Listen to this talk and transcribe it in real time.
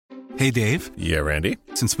Hey, Dave. Yeah, Randy.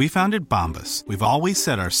 Since we founded Bombas, we've always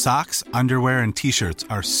said our socks, underwear, and T-shirts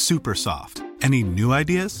are super soft. Any new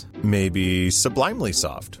ideas? Maybe sublimely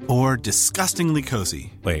soft. Or disgustingly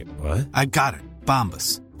cozy. Wait, what? I got it.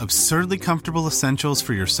 Bombas. Absurdly comfortable essentials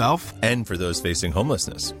for yourself and for those facing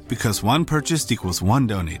homelessness. Because one purchased equals one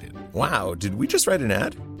donated. Wow, did we just write an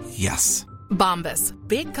ad? Yes. Bombas.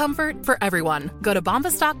 Big comfort for everyone. Go to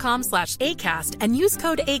bombas.com/ACAST and use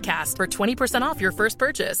code ACAST for 20% off your first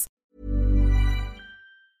purchase.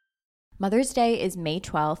 Mother's Day is May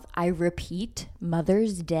 12th. I repeat,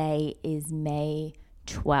 Mother's Day is May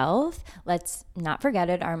 12th. Let's not forget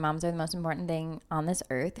it. Our moms are the most important thing on this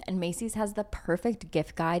earth. And Macy's has the perfect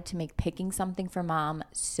gift guide to make picking something for mom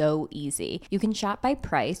so easy. You can shop by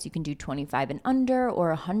price. You can do 25 and under or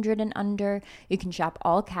 100 and under. You can shop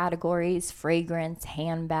all categories, fragrance,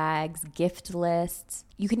 handbags, gift lists.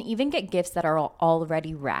 You can even get gifts that are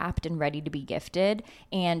already wrapped and ready to be gifted.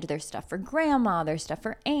 And there's stuff for grandma, there's stuff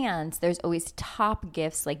for aunts. There's always top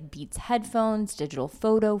gifts like Beats headphones, digital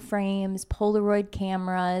photo frames, Polaroid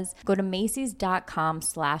cameras. Go to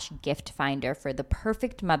Macys.com/gift finder for the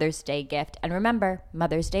perfect Mother's Day gift. And remember,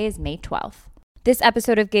 Mother's Day is May 12th. This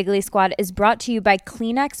episode of Giggly Squad is brought to you by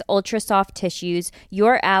Kleenex Ultra Soft Tissues,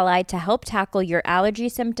 your ally to help tackle your allergy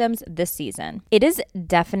symptoms this season. It is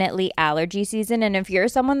definitely allergy season, and if you're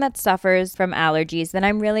someone that suffers from allergies, then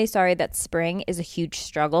I'm really sorry that spring is a huge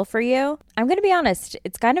struggle for you. I'm going to be honest,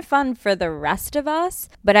 it's kind of fun for the rest of us,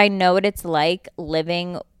 but I know what it's like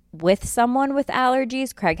living with someone with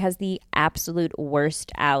allergies. Craig has the absolute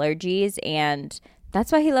worst allergies, and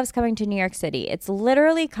that's why he loves coming to New York City. It's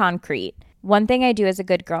literally concrete. One thing I do as a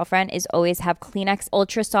good girlfriend is always have Kleenex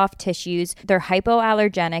Ultra Soft Tissues. They're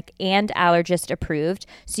hypoallergenic and allergist approved,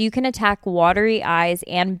 so you can attack watery eyes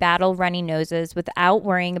and battle runny noses without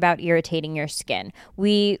worrying about irritating your skin.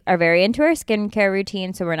 We are very into our skincare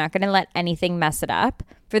routine, so we're not going to let anything mess it up.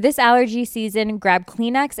 For this allergy season, grab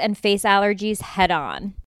Kleenex and face allergies head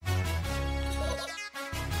on.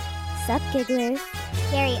 Sup, gigglers?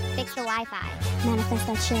 Gary, fix the Wi-Fi. Manifest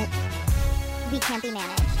that shit. We can't be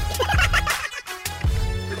managed.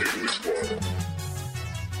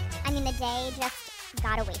 I mean, the day just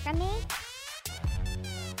got away from me.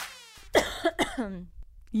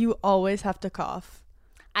 You always have to cough.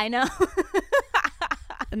 I know.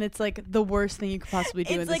 And it's like the worst thing you could possibly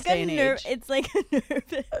do in this day and age. It's like a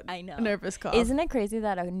nervous. I know. A nervous cough. Isn't it crazy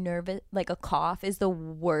that a cough is the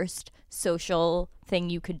worst social thing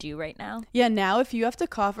you could do right now? Yeah, now if you have to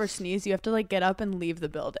cough or sneeze, you have to like get up and leave the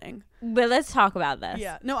building. But let's talk about this.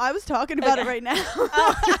 Yeah. No, I was talking about it right now.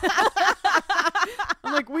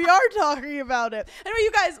 I'm like, we are talking about it. Anyway,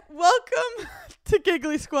 you guys, welcome to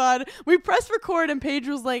Giggly Squad. We pressed record and Paige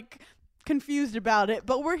was like confused about it,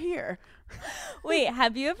 but we're here. Wait,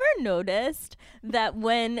 have you ever noticed that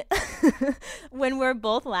when we're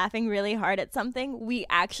both laughing really hard at something, we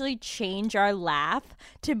actually change our laugh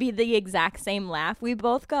to be the exact same laugh? We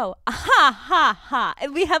both go, ha, ha, ha.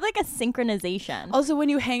 And we have like a synchronization. Also, when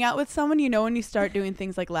you hang out with someone, you know when you start doing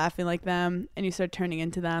things like laughing like them and you start turning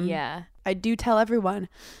into them. Yeah. I do tell everyone,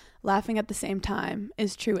 laughing at the same time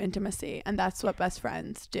is true intimacy, and that's what best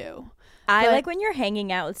friends do. I like when you're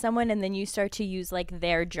hanging out with someone and then you start to use like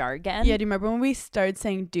their jargon. Yeah, do you remember when we started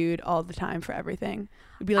saying dude all the time for everything?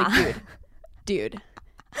 We'd be like, dude.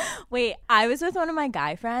 Wait, I was with one of my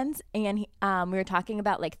guy friends and we were talking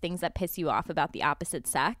about like things that piss you off about the opposite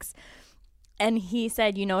sex. And he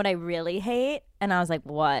said, you know what I really hate? And I was like,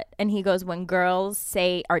 what? And he goes, when girls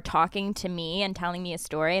are talking to me and telling me a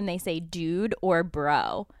story and they say dude or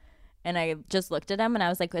bro. And I just looked at him and I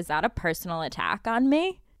was like, is that a personal attack on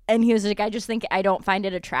me? And he was like, I just think I don't find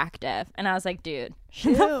it attractive. And I was like, dude,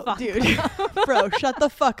 shut the fuck up. Bro, shut the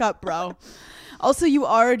fuck up, bro. Also, you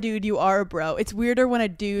are a dude, you are a bro. It's weirder when a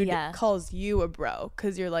dude calls you a bro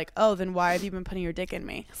because you're like, oh, then why have you been putting your dick in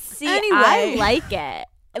me? See, I like it.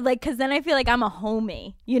 Like, because then I feel like I'm a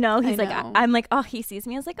homie, you know? He's like, I'm like, oh, he sees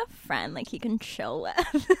me as like a friend, like he can chill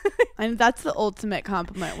with. And that's the ultimate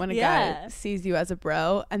compliment when a guy sees you as a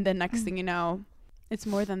bro. And then next thing you know, it's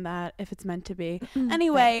more than that if it's meant to be.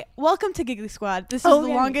 Anyway, welcome to Giggly Squad. This is the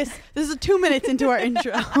longest. This is 2 minutes into our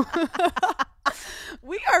intro.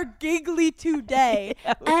 We are giggly today.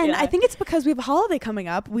 And I think it's because we have a holiday coming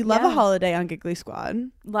up. We love a holiday on Giggly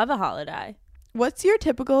Squad. Love a holiday. What's your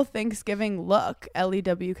typical Thanksgiving look,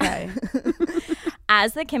 LEWK?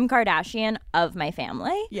 As the Kim Kardashian of my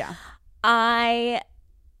family, I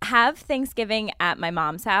have Thanksgiving at my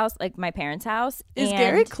mom's house, like my parents' house. Is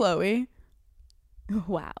Gary Chloe?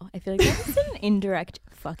 Wow. I feel like that's an indirect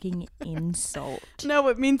fucking insult. No,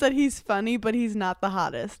 it means that he's funny, but he's not the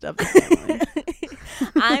hottest of the family.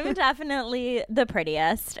 I'm definitely the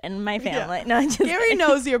prettiest in my family. Yeah. No, I'm just Gary kidding.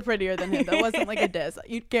 knows you're prettier than him. That wasn't like a diss.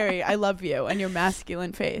 Gary, I love you and your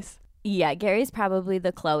masculine face. Yeah, Gary's probably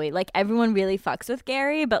the Chloe. Like, everyone really fucks with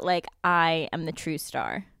Gary, but like, I am the true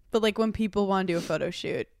star. But like when people want to do a photo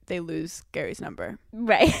shoot, they lose Gary's number.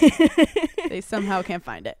 Right. They somehow can't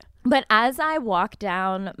find it. But as I walk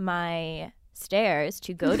down my stairs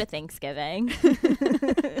to go to Thanksgiving,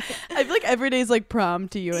 I feel like every day is like prom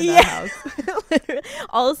to you in that house. Literally.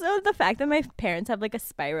 Also, the fact that my parents have like a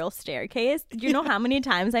spiral staircase. Do you know how many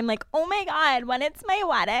times I'm like, oh my God, when it's my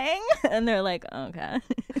wedding? And they're like, okay.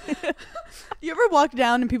 You ever walk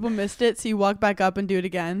down and people missed it, so you walk back up and do it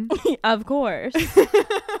again? Of course.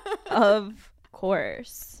 Of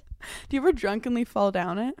course. Do you ever drunkenly fall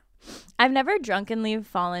down it? I've never drunkenly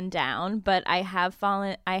fallen down, but I have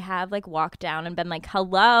like walked down and been like,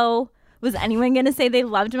 hello, was anyone going to say they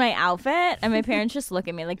loved my outfit? And my parents just look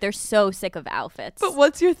at me like they're so sick of outfits. But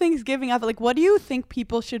what's your Thanksgiving outfit? Like, what do you think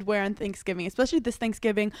people should wear on Thanksgiving? Especially this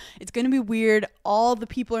Thanksgiving. It's going to be weird. All the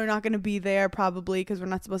people are not going to be there probably because we're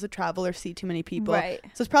not supposed to travel or see too many people. Right.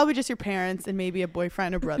 So it's probably just your parents and maybe a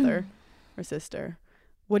boyfriend or brother or sister.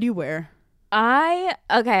 What do you wear? I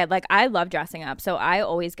love dressing up. So I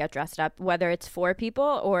always get dressed up, whether it's 4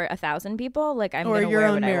 people or 1,000 people. Like, I'm going to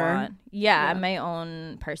wear what I want. Yeah, I'm my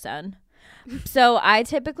own person. So I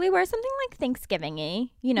typically wear something like Thanksgiving-y,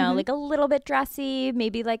 you know, like a little bit dressy,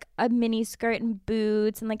 maybe like a mini skirt and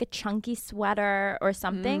boots and like a chunky sweater or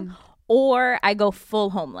something. Or I go full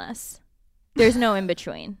homeless. There's no in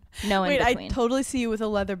between. Wait, I totally see you with a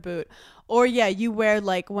leather boot. Or yeah, you wear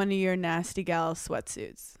like one of your nasty gal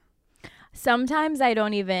sweatsuits. Sometimes I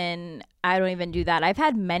don't even do that. I've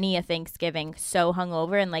had many a Thanksgiving so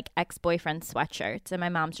hungover in like ex-boyfriend sweatshirts, and my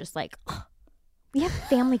mom's just like, oh, we have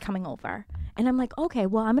family coming over. And I'm like, okay,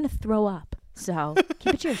 well, I'm going to throw up. So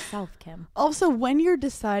keep it to yourself, Kim. Also, when you're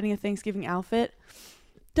deciding a Thanksgiving outfit,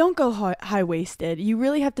 don't go high-waisted. You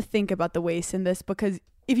really have to think about the waist in this, because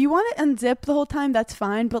if you want to unzip the whole time, that's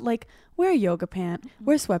fine. But like, wear a yoga pant,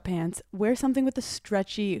 wear sweatpants, wear something with a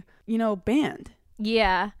stretchy, band.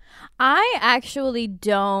 Yeah. I actually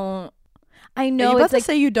don't. I know Are you about it's like to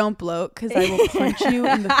say you don't bloat, because I will punch you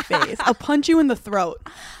in the face. I'll punch you in the throat.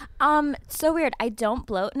 So weird. I don't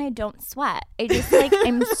bloat and I don't sweat. I just like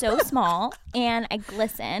I'm so small and I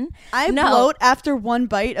glisten. I bloat after one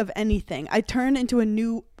bite of anything. I turn into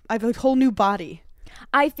I have a whole new body.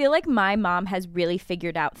 I feel like my mom has really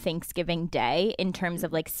figured out Thanksgiving Day in terms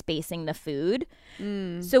of like spacing the food.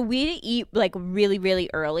 So we eat like really, really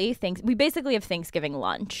early. We basically have Thanksgiving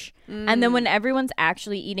lunch. And then when everyone's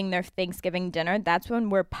actually eating their Thanksgiving dinner, that's when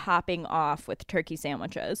we're popping off with turkey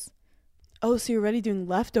sandwiches. Oh, so you're already doing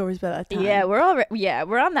leftovers by that time? Yeah, we're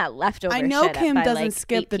on that leftover shit. I know Kim by doesn't like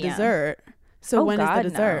skip 8 the p.m. dessert. So when is the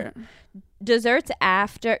dessert? No.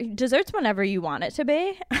 Desserts whenever you want it to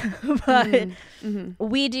be. But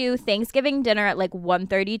we do Thanksgiving dinner at like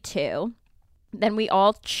 1:32. Then we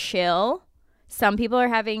all chill. Some people are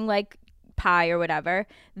having like pie or whatever.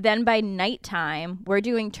 Then by nighttime, we're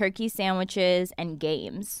doing turkey sandwiches and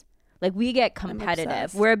games. Like, we get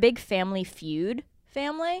competitive. We're a big Family Feud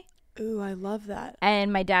family. Ooh, I love that.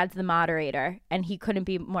 And my dad's the moderator, and he couldn't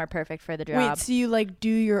be more perfect for the job. Wait, so you like do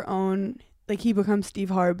your own, like he becomes Steve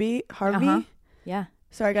Harvey? Yeah.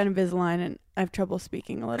 Sorry, I got Invisalign and I have trouble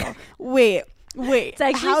speaking a little. Wait.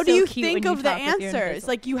 How do you think of the answers?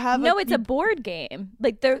 Like, you have it's a board game.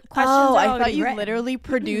 Like, the questions are I thought you written. literally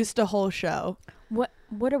produced a whole show. What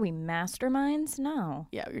are we, masterminds? No.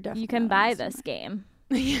 Yeah, you're definitely. You can buy this game.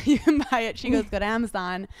 You can buy it. She goes, go to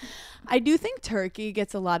Amazon. I do think turkey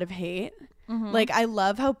gets a lot of hate. Like, I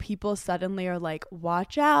love how people suddenly are like,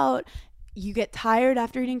 watch out. You get tired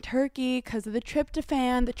after eating turkey because of the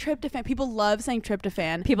tryptophan. People love saying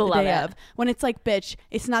tryptophan. People love it. When it's like, bitch,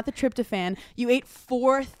 it's not the tryptophan. You ate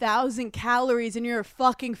 4,000 calories and you're a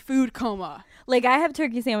fucking food coma. Like, I have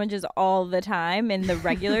turkey sandwiches all the time in the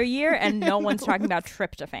regular year, and no one's talking about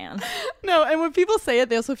tryptophan. No, and when people say it,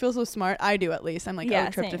 they also feel so smart. I do, at least. I'm like, yeah,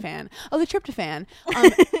 oh, tryptophan. Same. Oh, the tryptophan.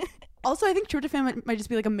 Also, I think tryptophan might just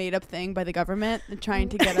be like a made-up thing by the government trying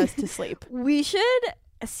to get us to sleep. We should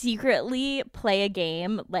secretly play a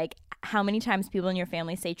game, like how many times people in your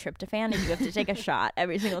family say tryptophan, and you have to take a shot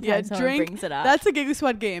every single time someone brings it up. That's a Giggly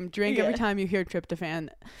Squad game. Drink every time you hear tryptophan,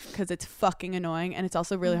 because it's fucking annoying, and it's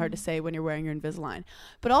also really hard to say when you're wearing your Invisalign.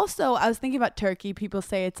 But also, I was thinking about turkey. People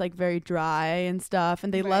say it's like very dry and stuff,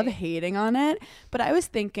 and they love hating on it. But I was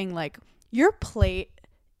thinking, like, your plate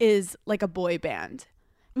is like a boy band.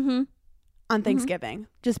 On Thanksgiving.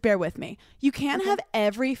 Just bear with me. You can't have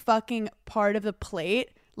every fucking part of the plate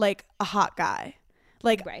like a hot guy.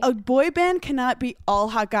 Like a boy band cannot be all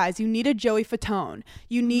hot guys. You need a Joey Fatone.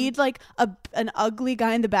 You need like an ugly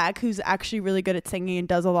guy in the back who's actually really good at singing and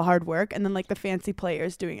does all the hard work, and then like the fancy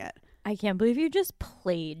players doing it. I can't believe you just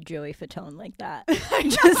played Joey Fatone like that. Joey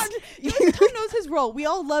Fatone knows his role. We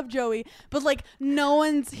all love Joey, but like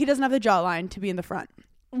he doesn't have the jawline to be in the front.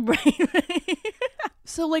 Right.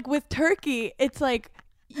 So like with turkey, it's like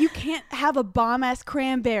you can't have a bomb-ass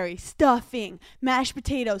cranberry, stuffing, mashed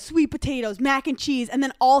potatoes, sweet potatoes, mac and cheese, and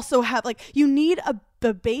then also have like you need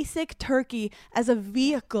the basic turkey as a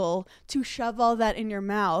vehicle to shove all that in your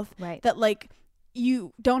mouth. Right. That like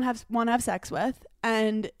you don't want to have sex with,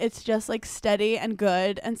 and it's just like steady and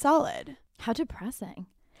good and solid. How depressing.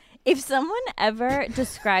 If someone ever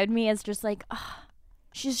described me as just like, oh,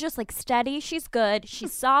 she's just like steady, she's good,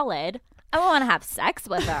 she's solid, I won't want to have sex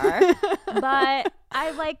with her, but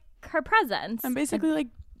I like her presence. I'm basically like,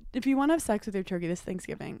 if you want to have sex with your turkey this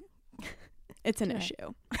Thanksgiving, it's an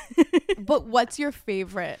issue. But what's your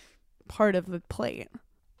favorite part of the plate?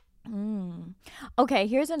 Okay,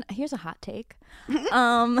 here's a hot take.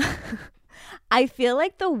 I feel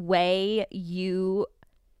like the way you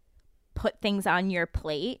put things on your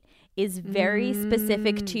plate is very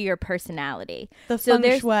specific to your personality. The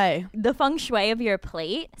feng shui. The feng shui of your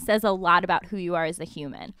plate says a lot about who you are as a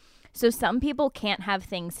human. So some people can't have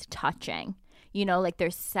things touching. You know, like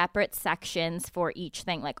there's separate sections for each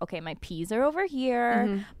thing. Like, okay, my peas are over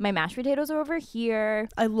here. My mashed potatoes are over here.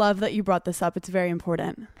 I love that you brought this up. It's very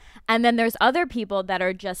important. And then there's other people that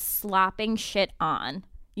are just slopping shit on,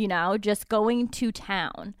 you know, just going to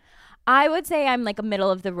town. I would say I'm like a middle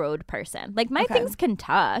of the road person. Like my things can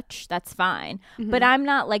touch. That's fine. But I'm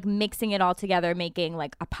not like mixing it all together, making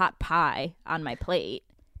like a pot pie on my plate.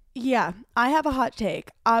 Yeah, I have a hot take.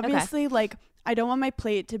 Obviously, like I don't want my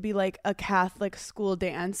plate to be like a Catholic school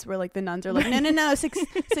dance where like the nuns are like, no, 6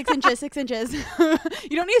 inches, 6 inches.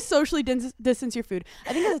 You don't need to socially distance your food.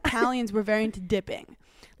 I think as Italians, we're very into dipping.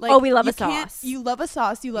 Like, we love a sauce. You love a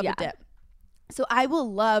sauce. You love a dip. So I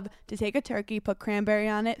will love to take a turkey, put cranberry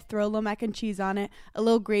on it, throw a little mac and cheese on it, a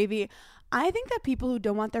little gravy. I think that people who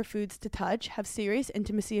don't want their foods to touch have serious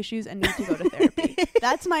intimacy issues and need to go to therapy.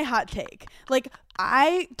 That's my hot take. Like,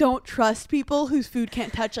 I don't trust people whose food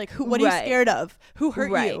can't touch. Like, what are you scared of? Who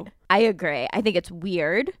hurt you? I agree. I think it's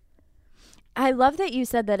weird. I love that you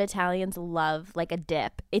said that Italians love like a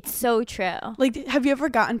dip. It's so true. Like, have you ever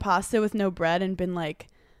gotten pasta with no bread and been like,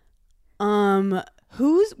 can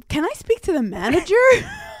I speak to the manager?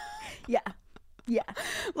 Yeah.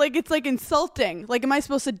 Like, it's like insulting. Like, am I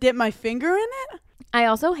supposed to dip my finger in it? I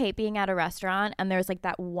also hate being at a restaurant and there's like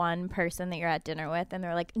that one person that you're at dinner with and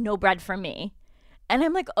they're like, no bread for me. And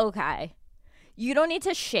I'm like, okay, you don't need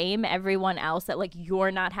to shame everyone else that like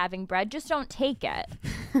you're not having bread. Just don't take it.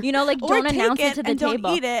 You know, like don't announce it to the table.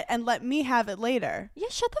 Don't eat it and let me have it later. Yeah,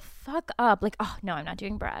 shut the fuck up. Like, oh, no, I'm not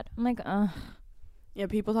doing bread. I'm like, Yeah,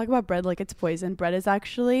 people talk about bread like it's poison. Bread is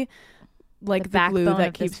actually like the glue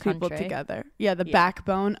that keeps people together. Yeah, the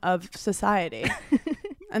backbone of society.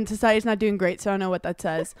 And society's not doing great, so I don't know what that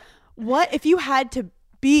says. What if you had to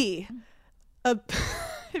be a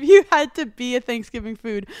Thanksgiving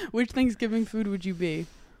food, which Thanksgiving food would you be?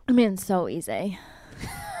 I mean, so easy.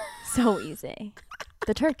 So easy.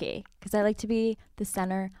 The turkey, because I like to be the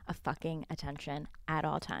center of fucking attention at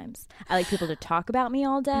all times. I like people to talk about me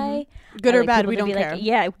all day. Good or bad, we don't care. Like,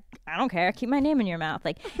 yeah, I don't care. Keep my name in your mouth.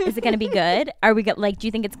 Like, is it going to be good? Are we like? Do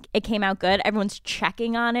you think it came out good? Everyone's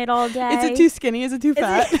checking on it all day. Is it too skinny? Is it too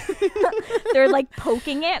fat? They're like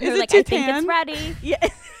poking it. And they're like, I think it's ready. Yeah.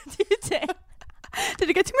 Did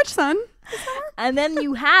it get too much sun? And then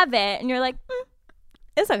you have it, and you're like,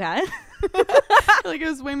 it's okay. Like, it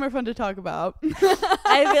was way more fun to talk about.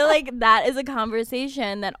 I feel like that is a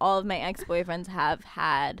conversation that all of my ex-boyfriends have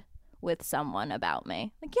had with someone about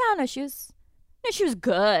me. Like, yeah, no, she was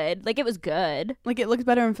good. Like, it was good. Like, it looks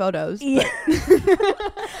better in photos. Yeah.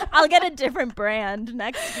 I'll get a different brand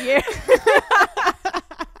next year.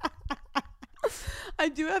 I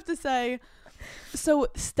do have to say, so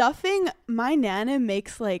stuffing, my nana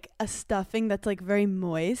makes like a stuffing that's like very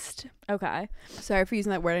moist. Okay. Sorry for using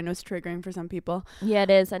that word. I know it's triggering for some people. Yeah, it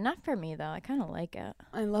is. And not for me, though. I kind of like it.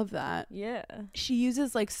 I love that. Yeah. She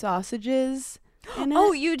uses like sausages in it.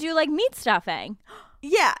 Oh, you do like meat stuffing.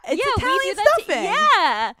 Yeah. It's Italian stuffing.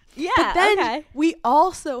 Yeah. Yeah. But then we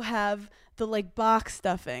also have the like box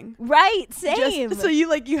stuffing. Right. Same. So you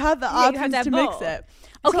have the options to mix it.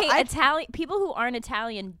 Okay, so Italian people who aren't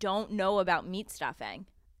Italian don't know about meat stuffing.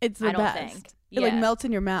 It's the best. Think. It like melts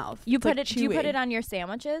in your mouth. Do you put it on your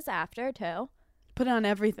sandwiches after too? Put it on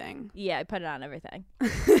everything. Yeah, I put it on everything.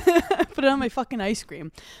 Put it on my fucking ice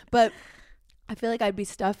cream. But I feel like I'd be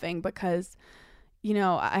stuffing because you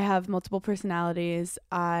know, I have multiple personalities.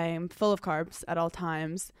 I'm full of carbs at all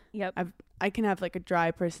times. Yep. I can have like a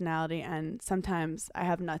dry personality, and sometimes I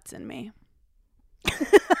have nuts in me.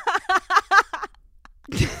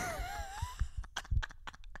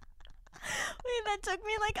 Wait, that took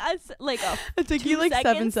me it took you like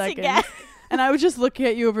 7 seconds. And I was just looking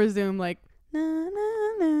at you over Zoom like, na, na,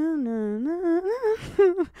 na, na, na,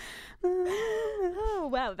 na. Oh,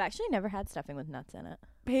 wow. I've actually never had stuffing with nuts in it.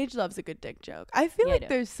 Paige loves a good dick joke. I feel like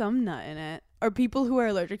there's some nut in it. Or people who are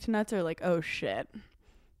allergic to nuts are like, oh shit.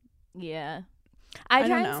 Yeah. I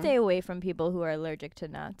try and stay away from people who are allergic to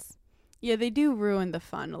nuts. Yeah, they do ruin the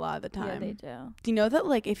fun a lot of the time. Yeah, they do. Do you know that,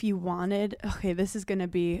 like, if you wanted... Okay, this is going to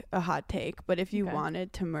be a hot take, but if you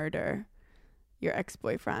wanted to murder your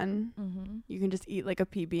ex-boyfriend, you can just eat, like, a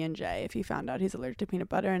PB&J if you found out he's allergic to peanut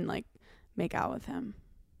butter and, like, make out with him.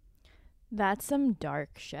 That's some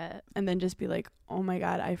dark shit. And then just be like, oh, my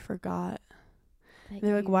God, I forgot.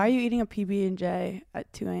 They're like, why are you eating a PB&J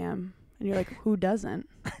at 2 a.m.? And you're like, who doesn't?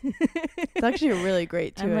 It's actually a really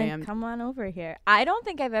great 2 a.m. Like, come on over here. I don't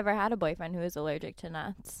think I've ever had a boyfriend who is allergic to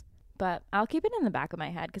nuts, but I'll keep it in the back of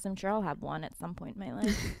my head because I'm sure I'll have one at some point in my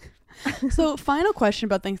life. So final question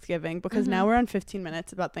about Thanksgiving, because now we're on 15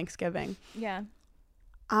 minutes about Thanksgiving. Yeah.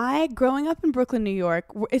 Growing up in Brooklyn, New York,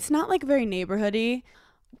 it's not like very neighborhoody.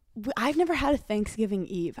 I've never had a Thanksgiving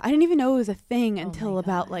Eve. I didn't even know it was a thing until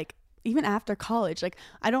about like even after college. Like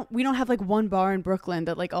we don't have like one bar in Brooklyn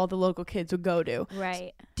that like all the local kids would go to.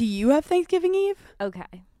 Right. Do you have Thanksgiving Eve?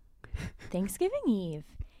 Okay. Thanksgiving Eve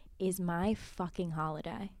is my fucking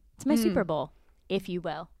holiday. It's my Super Bowl, if you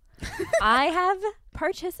will. I have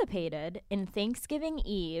participated in Thanksgiving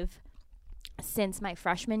Eve since my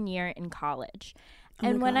freshman year in college.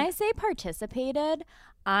 And when I say participated,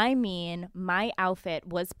 I mean my outfit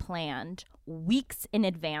was planned weeks in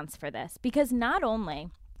advance for this, because not only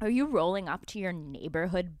are you rolling up to your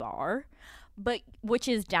neighborhood bar, but which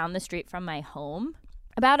is down the street from my home,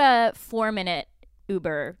 about a 4-minute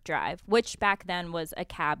Uber drive, which back then was a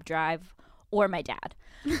cab drive or my dad.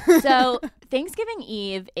 So Thanksgiving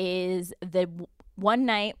Eve is the one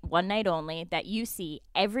night only that you see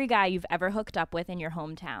every guy you've ever hooked up with in your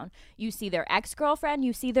hometown. You see their ex-girlfriend,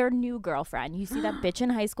 you see their new girlfriend, you see that bitch in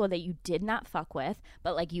high school that you did not fuck with,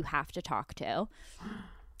 but like you have to talk to.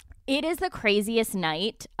 It is the craziest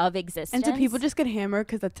night of existence. And do people just get hammered?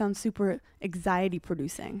 Because that sounds super anxiety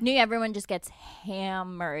producing. No, everyone just gets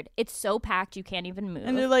hammered. It's so packed you can't even move.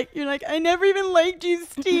 And you're like, I never even liked you,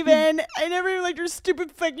 Steven. I never even liked your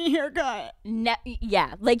stupid fucking haircut.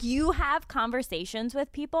 Yeah, like you have conversations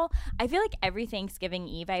with people. I feel like every Thanksgiving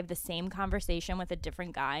Eve I have the same conversation with a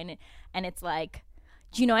different guy, and it's like,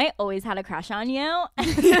 do you know I always had a crush on you?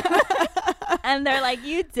 And they're like,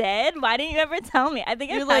 you did? Why didn't you ever tell me? I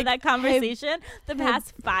think I've had that conversation the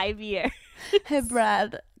past 5 years. Hey,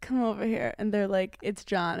 Brad, come over here. And they're like, it's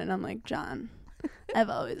John. And I'm like, John, I've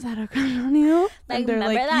always had a crush on you. Like, and they're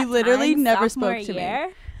like, you literally never spoke to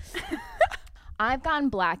me. I've gone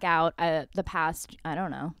blackout the past, I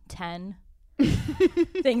don't know, 10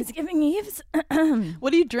 Thanksgiving Eves.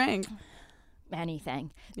 What do you drink?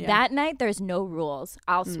 Anything. Yeah. That night there's no rules.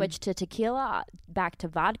 I'll switch to tequila, back to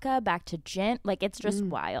vodka, back to gin. Like, it's just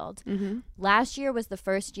wild. Last year was the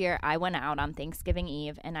first year I went out on Thanksgiving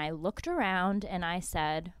Eve, and I looked around and I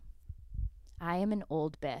said, I am an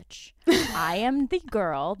old bitch. I am the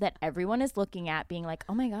girl that everyone is looking at being like,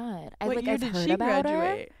 oh my God, I've heard about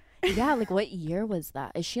her. Yeah, like what year was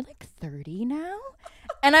that? Is she like 30 now?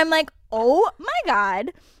 And I'm like, oh my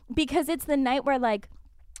God, because it's the night where like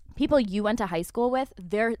people you went to high school with,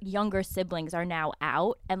 their younger siblings are now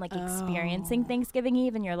out and like experiencing Thanksgiving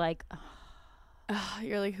Eve, and you're like,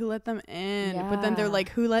 you're like, who let them in? Yeah. But then they're like,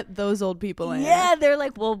 who let those old people in? Yeah, they're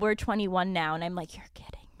like, well, we're 21 now, and I'm like, you're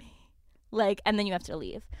kidding me. Like, and then you have to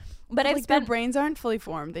leave. But I've their brains aren't fully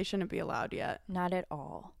formed. They shouldn't be allowed yet. Not at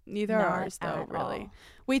all. Neither are ours, though, really.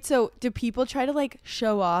 Wait, so do people try to like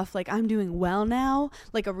show off, like, I'm doing well now,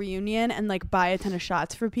 like a reunion, and like buy a ton of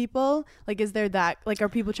shots for people? Like, is there that, like, are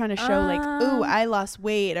people trying to show like, ooh, I lost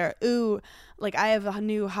weight, or ooh, like I have a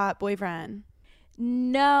new hot boyfriend?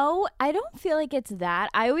 No, I don't feel like it's that.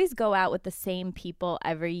 I always go out with the same people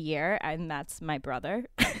every year, and that's my brother.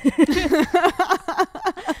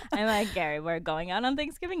 I'm like, Gary, we're going out on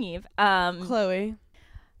Thanksgiving Eve. Chloe.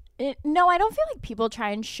 No, I don't feel like people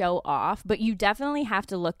try and show off, but you definitely have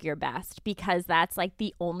to look your best, because that's like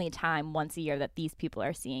the only time once a year that these people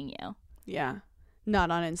are seeing you. Yeah.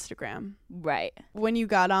 Not on Instagram. Right. When you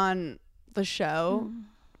got on the show,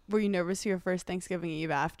 were you nervous for your first Thanksgiving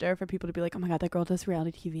Eve after for people to be like, oh my God, that girl does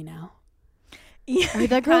reality TV now? Yeah, I heard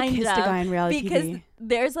that girl kissed a guy in reality because TV.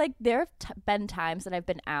 There's like there have been times that I've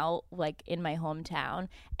been out like in my hometown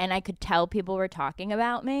and I could tell people were talking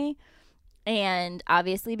about me, and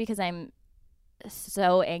obviously because I'm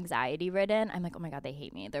so anxiety ridden, I'm like, oh my god, they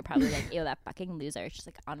hate me. They're probably like, ew, that fucking loser. She's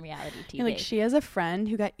like on reality TV. You're like, she has a friend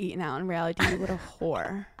who got eaten out in reality TV. What a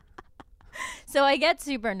whore. So I get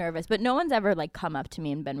super nervous, but no one's ever like come up to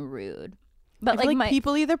me and been rude. But I feel like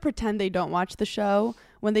people either pretend they don't watch the show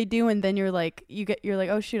when they do, and then you're like,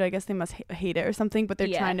 oh shoot, I guess they must hate it or something, but they're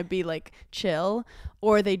trying to be like chill,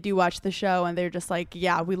 or they do watch the show and they're just like,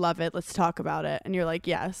 yeah, we love it, let's talk about it, and you're like,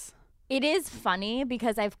 yes. It is funny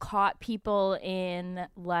because I've caught people in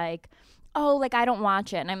like, oh, like I don't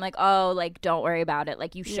watch it, and I'm like, oh, like don't worry about it,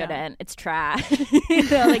 like you shouldn't, it's trash.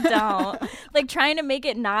 Like don't, like trying to make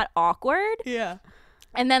it not awkward. Yeah.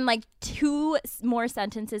 And then like 2 more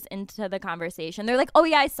sentences into the conversation, they're like, oh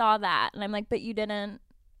yeah, I saw that. And I'm like, but you didn't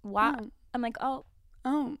watch. Oh. I'm like, oh,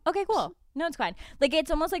 okay, cool. No, it's fine. Like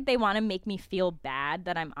it's almost like they want to make me feel bad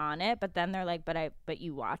that I'm on it, but then they're like, but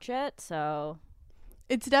you watch it, so.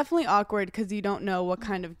 It's definitely awkward because you don't know what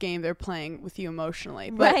kind of game they're playing with you emotionally.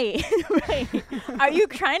 But right. Are you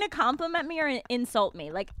trying to compliment me or insult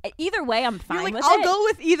me? Like either way, I'm fine with it. I'll go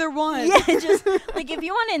with either one. Yeah, just like if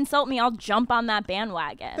you want to insult me, I'll jump on that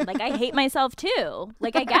bandwagon. Like I hate myself too.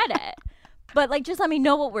 Like I get it, but like just let me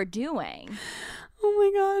know what we're doing. Oh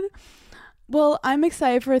my god. Well, I'm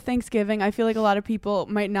excited for Thanksgiving. I feel like a lot of people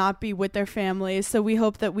might not be with their families, so we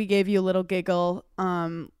hope that we gave you a little giggle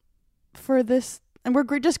for this. And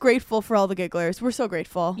we're just grateful for all the gigglers. We're so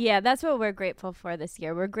grateful. Yeah, that's what we're grateful for this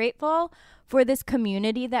year. We're grateful for this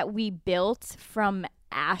community that we built from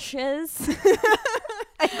ashes.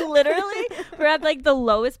 Like, literally, we're at like the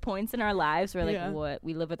lowest points in our lives. We're like, what?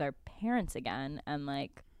 We live with our parents again, and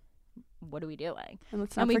like, what are we doing? And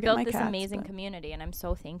we built this amazing community, and I'm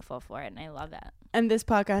so thankful for it, and I love it. And this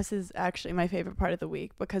podcast is actually my favorite part of the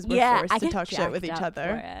week because we're forced to talk shit with each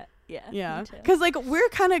other. Yeah. Because like we're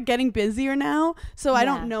kind of getting busier now, so I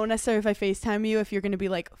don't know necessarily if I FaceTime you if you're going to be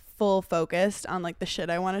like full focused on like the shit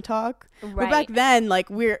I want to talk. Right. But back then, like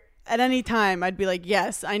we're at any time I'd be like,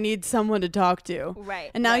 yes, I need someone to talk to.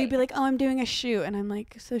 Right. And now you'd be like, oh, I'm doing a shoot, and I'm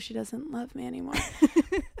like, so she doesn't love me anymore.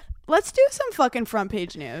 Let's do some fucking front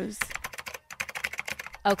page news.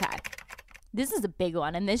 Okay. This is a big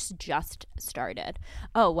one, and this just started.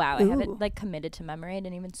 Oh, wow. I have it, like, committed to memory. I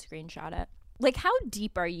didn't even screenshot it. Like, how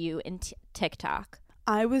deep are you in TikTok?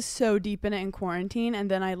 I was so deep in it in quarantine,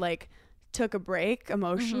 and then I, like, took a break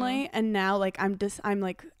emotionally, and now, like, I'm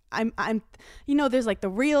you know, there's, like, the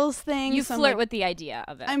Reels thing. You flirt with the idea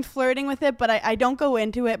of it. I'm flirting with it, but I don't go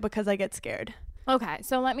into it because I get scared. Okay,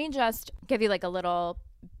 so let me just give you, like, a little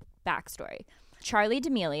backstory. Charli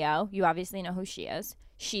D'Amelio, you obviously know who she is.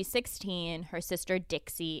 She's 16. Her sister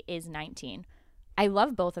Dixie is 19. I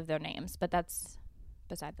love both of their names, but that's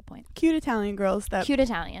beside the point. Cute Italian girls that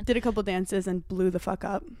did a couple dances and blew the fuck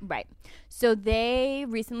up. Right. So they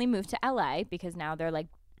recently moved to LA because now they're like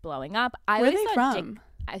blowing up. Where are they from?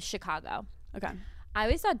 Chicago. Okay. I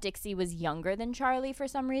always thought Dixie was younger than Charli for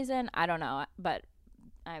some reason. I don't know, but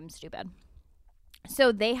I'm stupid.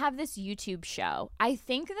 So they have this YouTube show. I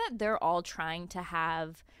think that they're all trying to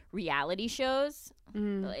have reality shows.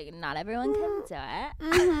 Like, not everyone can do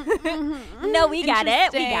it. No, we got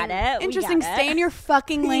it. We got it. Interesting. Stay in your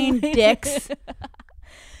fucking lane, dicks.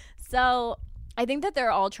 So I think that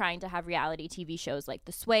they're all trying to have reality TV shows like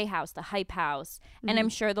The Sway House, The Hype House, and I'm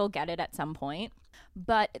sure they'll get it at some point.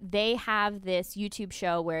 But they have this YouTube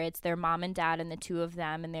show where it's their mom and dad and the two of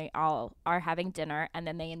them, and they all are having dinner, and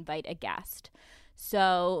then they invite a guest.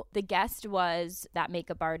 So the guest was that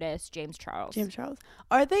makeup artist, James Charles.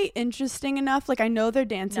 Are they interesting enough? Like, I know their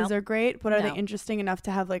dances are great, but are they interesting enough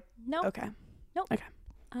to have like... No. Okay. Nope. Okay.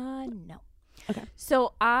 No. Okay.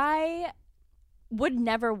 So I would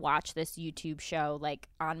never watch this YouTube show like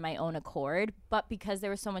on my own accord, but because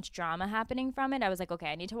there was so much drama happening from it, I was like, okay,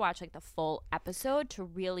 I need to watch like the full episode to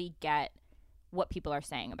really get what people are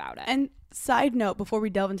saying about it. And side note, before we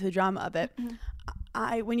delve into the drama of it,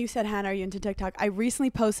 when you said, Hannah, are you into TikTok? I recently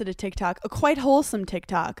posted a TikTok, a quite wholesome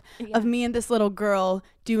TikTok of me and this little girl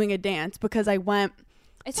doing a dance because I went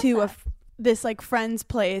to this like friend's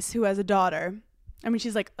place who has a daughter. I mean,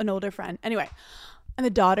 she's like an older friend. Anyway, and the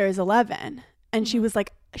daughter is 11. And she was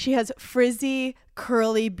like, she has frizzy,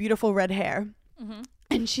 curly, beautiful red hair.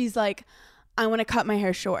 And she's like, I want to cut my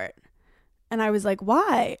hair short. And I was like,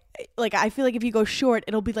 why? Like, I feel like if you go short,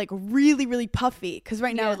 it'll be like really, really puffy. Because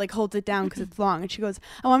right now it like holds it down because it's long. And she goes,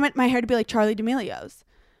 I want my hair to be like Charli D'Amelio's.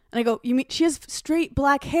 And I go, you mean she has straight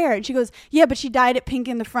black hair? And she goes, yeah, but she dyed it pink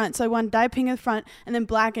in the front. So I want to dye pink in the front and then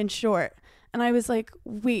black and short. And I was like,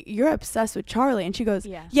 wait, you're obsessed with Charlie? And she goes,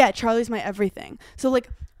 yeah, Charlie's my everything. So like,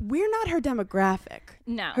 we're not her demographic.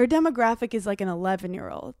 No. Her demographic is like an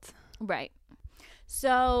 11-year-old. Right.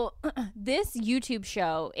 So this YouTube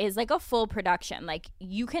show is like a full production. Like,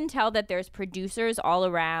 you can tell that there's producers all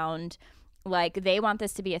around. Like, they want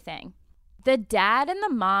this to be a thing. The dad and the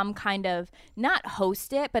mom kind of not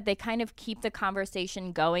host it, but they kind of keep the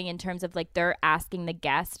conversation going in terms of like they're asking the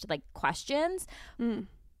guest like questions.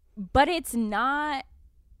 But it's not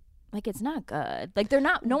good. Like, they're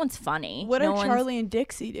not, no one's funny. What are Charlie and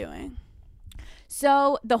Dixie doing?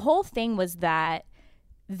 So the whole thing was that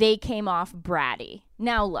they came off bratty.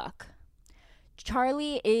 Now look,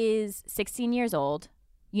 Charlie is 16 years old.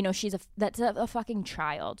 You know, that's a fucking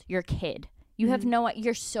child. You're a kid. You have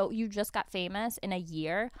you just got famous in a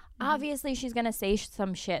year. Obviously she's going to say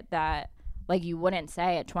some shit that like you wouldn't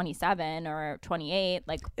say at 27 or 28,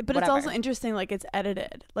 like, but whatever. It's also interesting, like, it's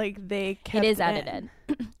edited. Like, they kept it is edited.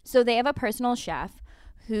 So they have a personal chef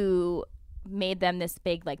who made them this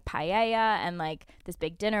big like paella and like this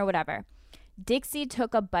big dinner, whatever. Dixie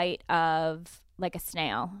took a bite of like a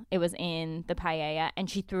snail. It was in the paella, and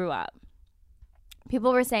she threw up.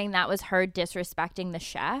 People were saying that was her disrespecting the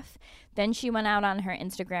chef. Then she went out on her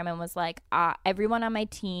Instagram and was like, everyone on my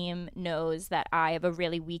team knows that I have a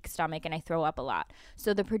really weak stomach and I throw up a lot.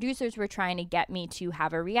 So the producers were trying to get me to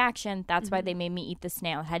have a reaction. That's why they made me eat the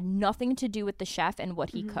snail. It had nothing to do with the chef and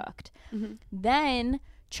what he cooked. Then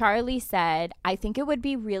Charlie said, I think it would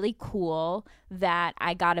be really cool that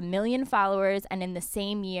I got 1 million followers and in the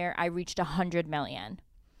same year I reached 100 million.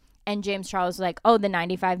 And James Charles was like, oh, the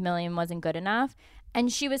 95 million wasn't good enough. And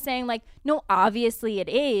she was saying like, no, obviously it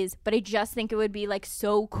is, but I just think it would be like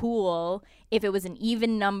so cool if it was an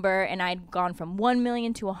even number and I'd gone from 1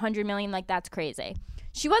 million to 100 million. Like, that's crazy.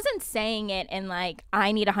 She wasn't saying it in like,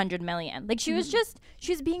 I need 100 million. Like, she was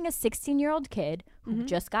being a 16-year-old kid who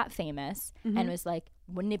just got famous and was like,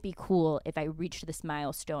 wouldn't it be cool if I reached this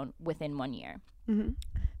milestone within 1 year?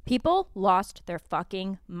 People lost their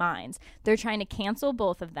fucking minds. They're trying to cancel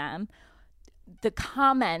both of them. The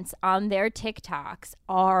comments on their TikToks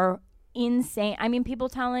are insane. I mean, people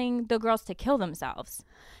telling the girls to kill themselves.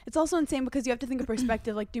 It's also insane because you have to think of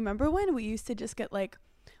perspective. Like, do you remember when we used to just get like,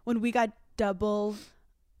 when we got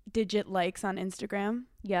double-digit likes on Instagram?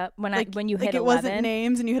 Yep. When you like hit 11. It wasn't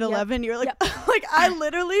names and you hit 11. You're like, like, I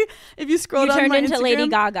literally, if you scroll down my Instagram. You turned into Lady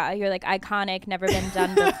Gaga. You're like, iconic, never been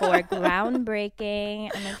done before,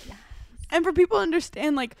 groundbreaking. I'm like, yes. And for people to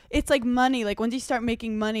understand, like, it's like money. Like, once you start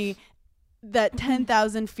making money, that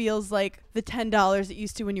 10,000 feels like the $10 it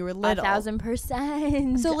used to when you were little.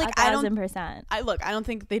 1,000%. So like, 1,000%. I don't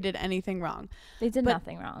think they did anything wrong. They did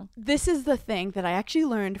nothing wrong. This is the thing that I actually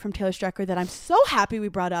learned from Taylor Strecker that I'm so happy we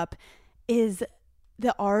brought up is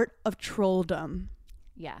the art of trolldom.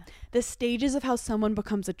 Yeah. The stages of how someone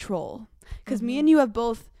becomes a troll. Because me and you have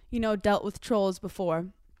both, dealt with trolls before.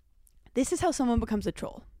 This is how someone becomes a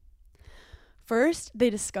troll. First, they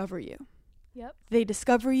discover you. Yep. They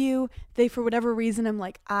discover you. They, for whatever reason, I'm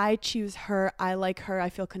like, I choose her. I like her. I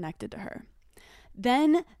feel connected to her.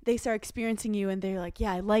 Then they start experiencing you and they're like,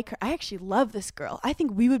 yeah, I like her. I actually love this girl. I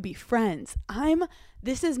think we would be friends.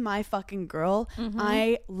 This is my fucking girl.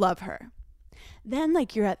 I love her. Then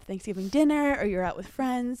like you're at Thanksgiving dinner or you're out with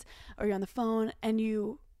friends or you're on the phone and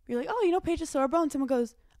you're like, oh, you know Paige Sorbo? And someone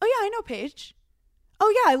goes, oh yeah, I know Paige. Oh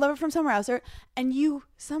yeah, I love her from somewhere else. And you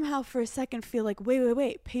somehow for a second feel like,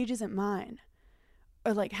 wait, Paige isn't mine.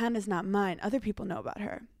 Or like, Hannah's not mine. Other people know about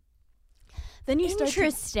her. Then you start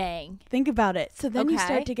to think about it. So then you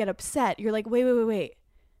start to get upset. You're like, wait.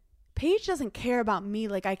 Paige doesn't care about me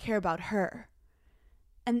like I care about her.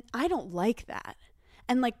 And I don't like that.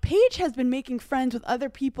 And like, Paige has been making friends with other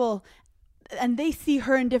people and they see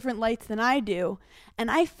her in different lights than I do. And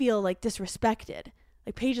I feel like disrespected.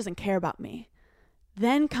 Like, Paige doesn't care about me.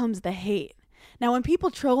 Then comes the hate. Now, when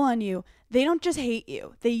people troll on you, they don't just hate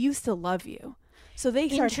you. They used to love you. So they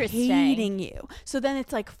start hating you. So then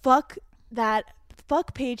it's like, fuck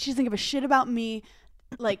Paige. She doesn't give a shit about me.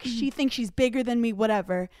 Like, she thinks she's bigger than me,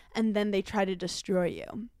 whatever. And then they try to destroy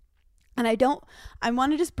you. And I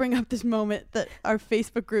want to just bring up this moment that our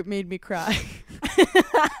Facebook group made me cry.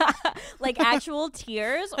 Like actual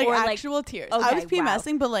tears? Like or actual tears. Okay, I was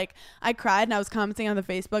PMSing, but like I cried and I was commenting on the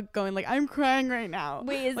Facebook going like, I'm crying right now.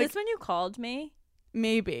 Wait, is this when you called me?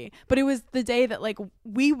 Maybe. But it was the day that like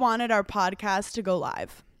we wanted our podcast to go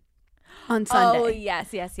live on Sunday. Oh,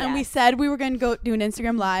 yes. And we said we were going to go do an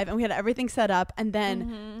Instagram live and we had everything set up. And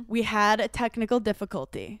then we had a technical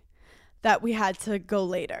difficulty. that we had to go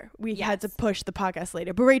later. We had to push the podcast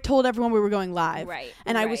later. But Ray told everyone we were going live. Right.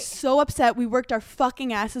 And I was so upset. We worked our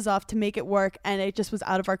fucking asses off to make it work, and it just was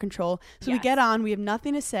out of our control. So we get on. We have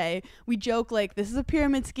nothing to say. We joke like, this is a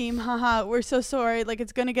pyramid scheme. Haha, we're so sorry. Like,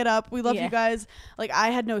 it's going to get up. We love you guys. Like, I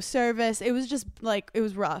had no service. It was just like, it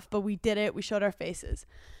was rough. But we did it. We showed our faces.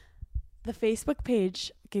 The Facebook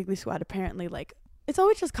page, Giggly Squad, apparently, like, it's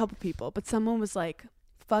always just a couple people. But someone was like,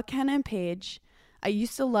 fuck Hannah and Paige. I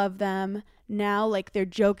used to love them. Now, like, they're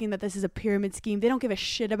joking that this is a pyramid scheme. They don't give a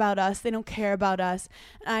shit about us. They don't care about us.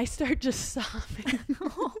 And I start just sobbing.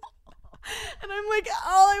 And I'm like,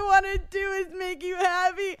 all I want to do is make you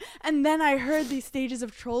happy. And then I heard these stages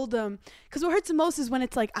of trolldom. Because what hurts the most is when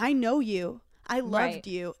it's like, I know you. I loved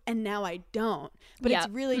you. And now I don't. But it's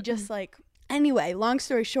really just like, anyway, long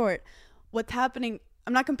story short, what's happening,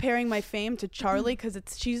 I'm not comparing my fame to Charlie because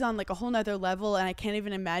she's on like a whole nother level, and I can't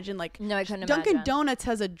even imagine like Dunkin' Donuts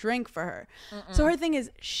has a drink for her. So her thing is,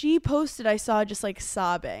 she posted, I saw, just like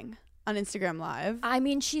sobbing on Instagram Live. I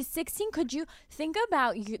mean, she's 16. Could you think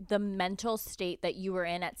about the mental state that you were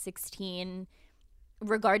in at 16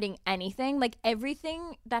 regarding anything? Like,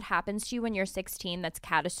 everything that happens to you when you're 16 that's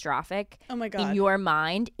catastrophic, oh my God, in your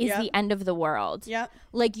mind is the end of the world.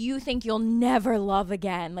 Like, you think you'll never love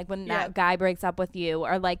again, like when that guy breaks up with you,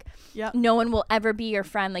 or like no one will ever be your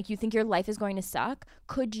friend. Like, you think your life is going to suck.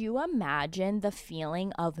 Could you imagine the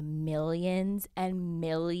feeling of millions and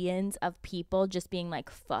millions of people just being like,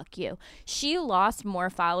 fuck you? She lost more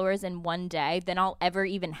followers in one day than I'll ever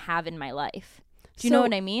even have in my life. Do you know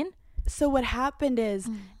what I mean? So what happened is,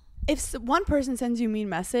 if one person sends you a mean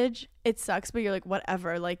message, it sucks, but you're like,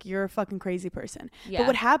 whatever, like, you're a fucking crazy person. But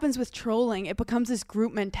what happens with trolling, it becomes this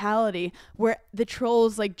group mentality where the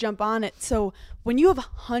trolls like jump on it. So when you have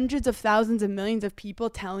hundreds of thousands and millions of people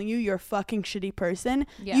telling you you're a fucking shitty person,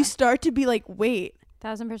 you start to be like, wait,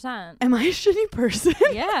 1000%. Am I a shitty person?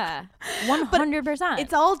 Yeah, 100%.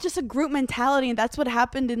 It's all just a group mentality, and that's what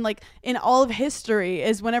happened in all of history.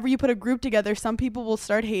 Is whenever you put a group together, some people will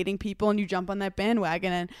start hating people, and you jump on that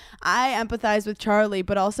bandwagon. And I empathize with Charlie,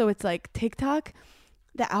 but also it's like TikTok.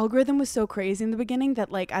 The algorithm was so crazy in the beginning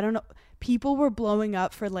that, like, I don't know, people were blowing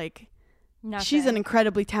up for like. Nothing. She's an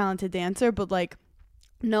incredibly talented dancer, but like,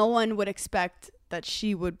 no one would expect that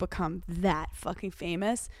she would become that fucking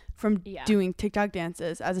famous from doing TikTok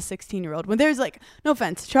dances as a 16-year-old. When there's like, no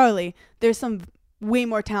offense, Charlie, there's some way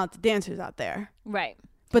more talented dancers out there. Right.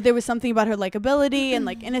 But there was something about her likability and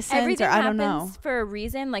like innocence, everything or I don't know. For a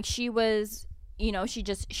reason. Like, she was, you know,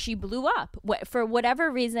 she blew up. For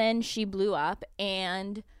whatever reason, she blew up,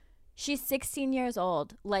 and she's 16 years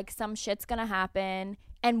old. Like, some shit's gonna happen.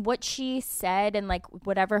 And what she said and like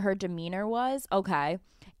whatever her demeanor was, okay,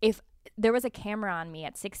 if there was a camera on me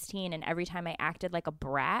at 16 and every time I acted like a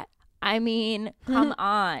brat, I mean, come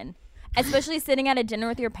on. Especially sitting at a dinner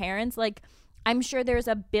with your parents. Like, I'm sure there's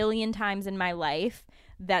a billion times in my life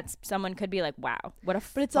that someone could be like, wow, what a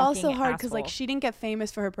But it's also hard because like, she didn't get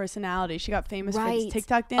famous for her personality. She got famous for these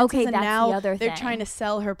TikTok dances. Okay, and that's now the they're trying to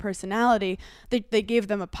sell her personality. They gave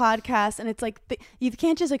them a podcast, and it's like, you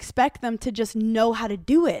can't just expect them to just know how to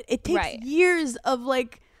do it. It takes years of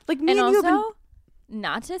like me and also, you have been,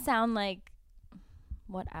 not to sound like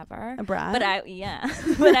whatever, a brat, but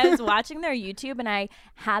but I was watching their YouTube and I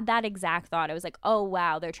had that exact thought. I was like, oh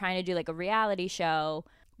wow, they're trying to do like a reality show.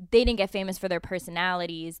 They didn't get famous for their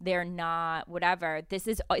personalities. They're not whatever.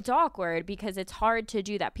 It's awkward because it's hard to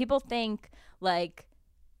do that. People think like,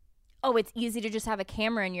 oh, it's easy to just have a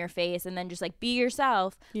camera in your face and then just like be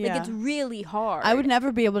yourself. Like, it's really hard. I would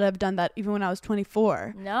never be able to have done that even when I was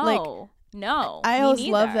 24. No. I always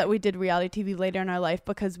love that we did reality TV later in our life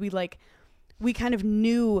because we kind of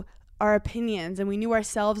knew our opinions and we knew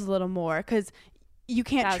ourselves a little more, because you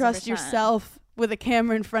can't trust yourself with a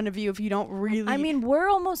camera in front of you if you don't really. I mean, we're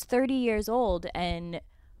almost 30 years old, and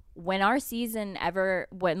when our season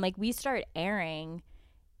when like we start airing,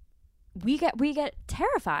 we get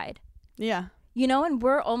terrified. Yeah. You know, and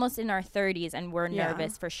we're almost in our 30s and we're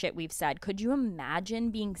nervous for shit we've said. Could you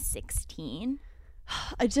imagine being 16?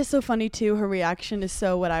 It's just so funny too. Her reaction is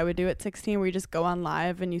so what I would do at 16, where you just go on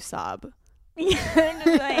live and you sob. You're just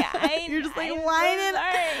like, why did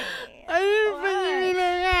I?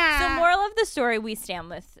 So, moral of the story, we stand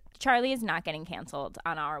with Charlie is not getting canceled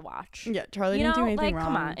on our watch. Yeah, Charlie didn't do anything wrong.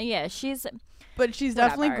 Come on, yeah, but she's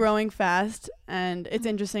definitely growing fast, and it's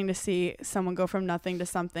interesting to see someone go from nothing to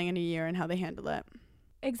something in a year and how they handle it.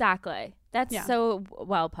 Exactly. That's so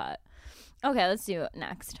well put. Okay, let's do it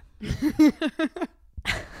next.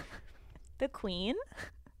 The Queen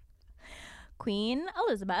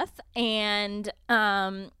Elizabeth and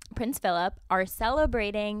Prince Philip are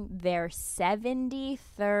celebrating their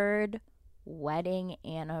 73rd wedding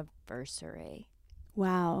anniversary.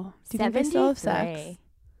 Wow. Do you think they still have sex?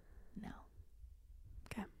 No.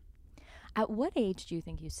 Okay. At what age do you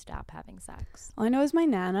think you stop having sex? All I know is my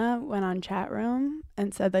Nana went on chat room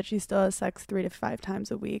and said that she still has sex 3 to 5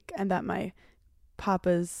 times a week and that my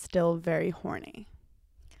papa's still very horny.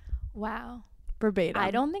 Wow. Verbatim.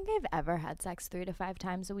 I don't think I've ever had sex 3 to 5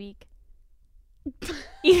 times a week.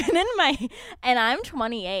 Even in my, and I'm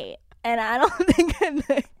 28, and I don't think I'm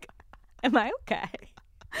like, am I okay?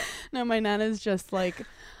 No, my Nana's just like,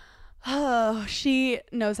 oh, she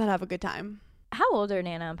knows how to have a good time. How old are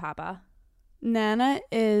Nana and Papa? Nana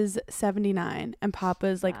is 79 and Papa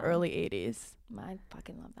is like early 80s. I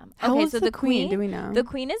fucking love them. How old's the Queen? Do we know? The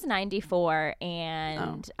Queen is 94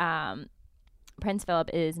 and Prince Philip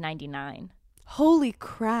is 99. Holy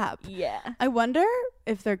crap. Yeah. I wonder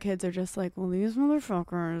if their kids are just like, well, these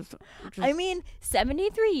motherfuckers. I mean,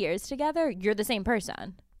 73 years together, you're the same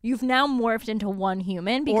person. You've now morphed into one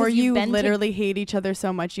human because or you literally hate each other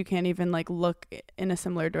so much you can't even like look in a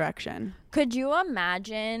similar direction. Could you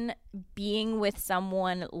imagine being with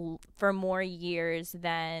someone for more years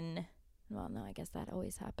than... Well, no, I guess that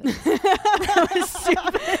always happens. That was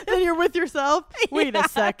stupid. Then you're with yourself. Wait a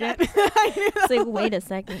second. It's like, wait a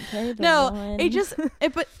second. No,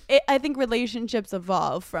 I think relationships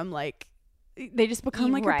evolve from like, they just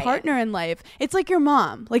become like your partner in life. It's like your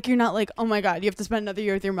mom. Like, you're not like, oh my God, you have to spend another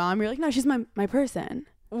year with your mom. You're like, no, she's my person.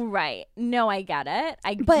 Right. No, I get it.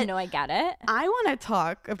 I get it. I want to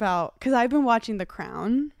talk about, because I've been watching The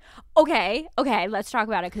Crown. Okay, let's talk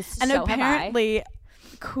about it. And so apparently,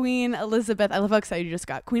 Queen Elizabeth, I love how excited you just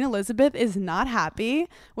got. Queen Elizabeth is not happy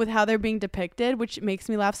with how they're being depicted, which makes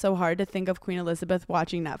me laugh so hard to think of Queen Elizabeth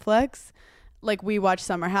watching Netflix. Like, we watch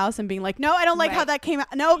Summer House and being like, no, I don't like how that came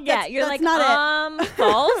out. No, yeah, you're that's like, not it.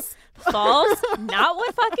 False, not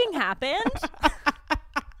what fucking happened.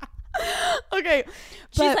 Okay.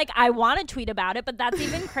 She's like, I want to tweet about it, but that's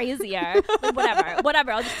even crazier. Like,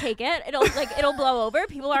 whatever. I'll just take it. It'll blow over.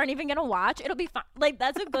 People aren't even gonna watch. It'll be fine. Like,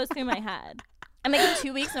 that's what goes through my head. I'm like, in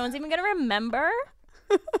 2 weeks, no one's even gonna remember.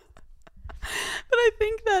 But I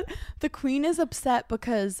think that the Queen is upset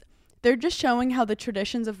because they're just showing how the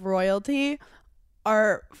traditions of royalty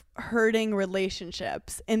are hurting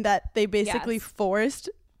relationships, in that they basically forced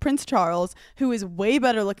Prince Charles, who is way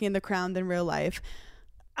better looking in The Crown than real life.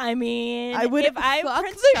 I mean, I would fuck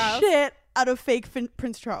the shit out of fake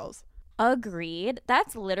Prince Charles. Agreed.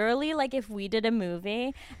 That's literally like if we did a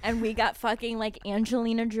movie and we got fucking like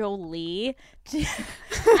Angelina Jolie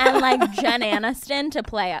and like Jen Aniston to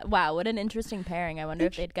play it. Wow, what an interesting pairing. I wonder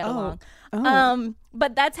if they'd get along.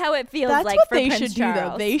 But that's how it feels. That's like what for they Prince should Charles. do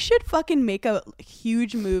though. They should fucking make a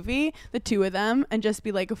huge movie, the two of them, and just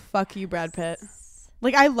be like, fuck you, Brad Pitt.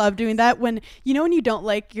 Like, I love doing that when you don't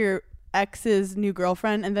like your ex's new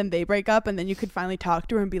girlfriend and then they break up and then you could finally talk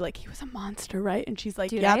to her and be like, he was a monster, right? And she's like,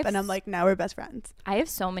 dude, yep. And I'm like, now we're best friends. I have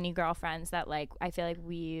so many girlfriends that like I feel like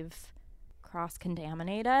we've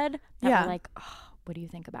cross-contaminated. We're like, oh, what do you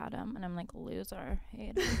think about him? And I'm like, loser,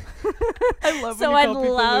 hate him. I love when you call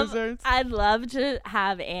people losers. I'd love to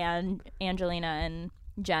have Angelina and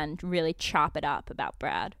Jen really chop it up about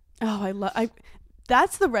Brad. Oh,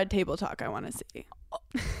 that's the red table talk I want to see.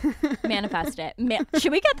 Manifest it.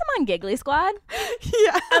 Should we get them on Giggly Squad?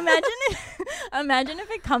 Yeah. Imagine if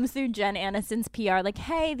it comes through Jen Aniston's PR, like,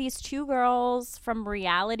 hey, these two girls from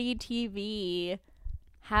reality TV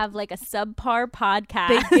have like a subpar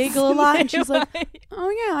podcast. They giggle a lot, and she's like, oh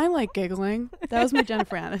yeah, I like giggling. That was my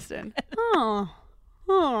Jennifer Aniston. Oh.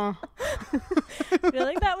 I feel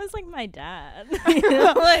like that was like my dad.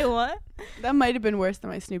 Like, what? That might have been worse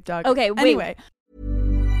than my Snoop Dogg. Okay, wait. Anyway.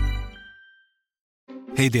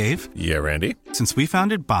 Hey, Dave. Yeah, Randy. Since we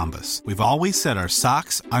founded Bombas, we've always said our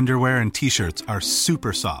socks, underwear, and T-shirts are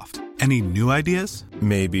super soft. Any new ideas?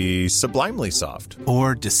 Maybe sublimely soft.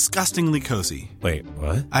 Or disgustingly cozy. Wait,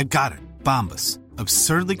 what? I got it. Bombas.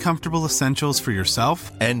 Absurdly comfortable essentials for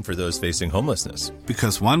yourself and for those facing homelessness.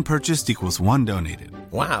 Because one purchased equals one donated.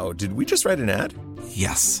 Wow, did we just write an ad?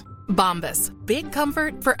 Yes. Bombas. Big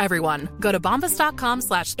comfort for everyone. Go to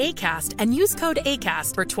bombas.com/ACAST and use code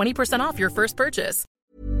ACAST for 20% off your first purchase.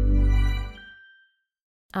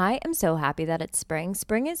 I am so happy that it's spring.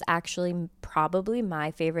 Spring is actually probably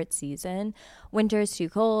my favorite season. Winter is too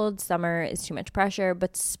cold. Summer is too much pressure.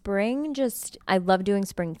 But spring I love doing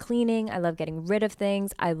spring cleaning. I love getting rid of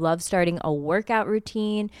things. I love starting a workout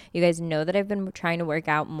routine. You guys know that I've been trying to work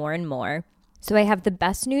out more and more. So I have the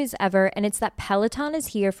best news ever, and it's that Peloton is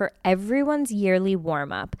here for everyone's yearly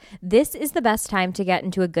warm-up. This is the best time to get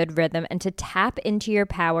into a good rhythm and to tap into your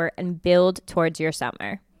power and build towards your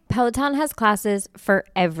summer. Peloton has classes for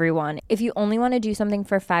everyone. If you only want to do something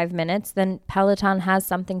for 5 minutes, then Peloton has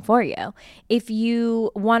something for you. If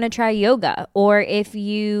you want to try yoga or if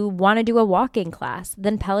you want to do a walking class,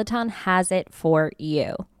 then Peloton has it for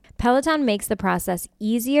you. Peloton makes the process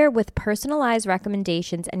easier with personalized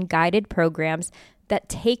recommendations and guided programs that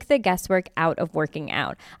take the guesswork out of working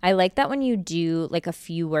out. I like that when you do like a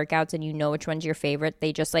few workouts and you know which one's your favorite,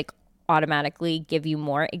 they just like automatically give you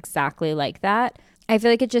more exactly like that. I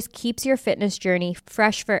feel like it just keeps your fitness journey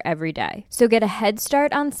fresh for every day. So get a head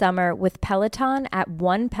start on summer with Peloton at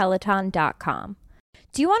onepeloton.com.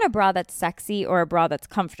 Do you want a bra that's sexy or a bra that's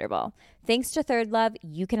comfortable? Thanks to Third Love,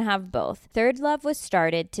 you can have both. Third Love was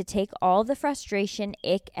started to take all the frustration,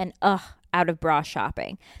 ick, and out of bra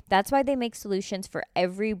shopping. That's why they make solutions for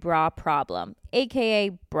every bra problem,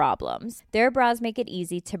 aka problems. Their bras make it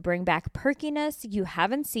easy to bring back perkiness you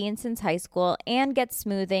haven't seen since high school and get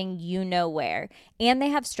smoothing you know where. And they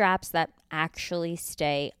have straps that actually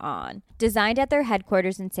stay on. Designed at their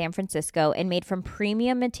headquarters in San Francisco and made from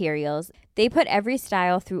premium materials, they put every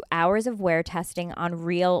style through hours of wear testing on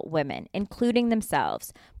real women, including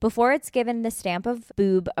themselves, before it's given the stamp of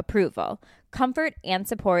boob approval. Comfort and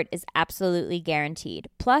support is absolutely guaranteed.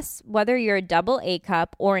 Plus, whether you're a double A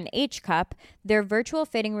cup or an H cup, their virtual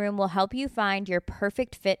fitting room will help you find your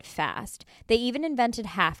perfect fit fast. They even invented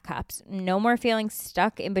half cups. No more feeling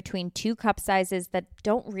stuck in between two cup sizes that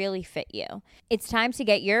don't really fit you. It's time to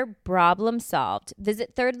get your problem solved.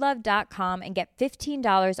 Visit thirdlove.com and get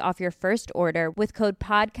 $15 off your first order with code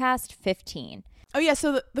podcast15. Oh yeah,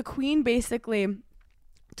 so the queen basically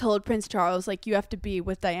told Prince Charles, like, you have to be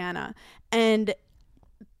with Diana. And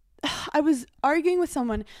I was arguing with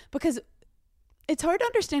someone because it's hard to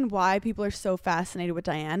understand why people are so fascinated with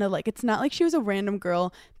Diana. Like, it's not like she was a random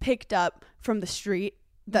girl picked up from the street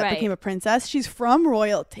that became a princess. She's from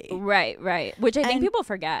royalty. Right. Which I think people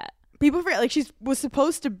forget. People forget, like, she was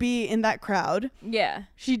supposed to be in that crowd. Yeah.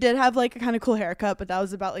 She did have, like, a kind of cool haircut, but that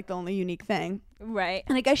was about, like, the only unique thing. Right.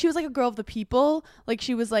 And I guess she was, like, a girl of the people. Like,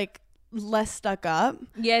 she was, like, less stuck up.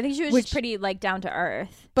 Yeah, I think she was just pretty like down to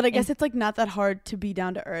earth. But I guess it's like not that hard to be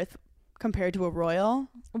down to earth compared to a royal.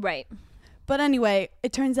 Right. But anyway,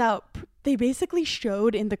 it turns out they basically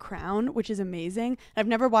showed in The Crown, which is amazing. I've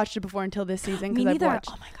never watched it before until this season because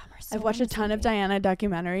I've watched a ton of Diana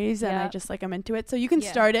documentaries and I just like I'm into it. So you can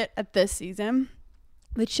start it at this season.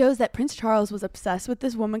 It shows that Prince Charles was obsessed with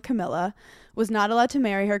this woman, Camilla, was not allowed to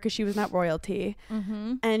marry her because she was not royalty.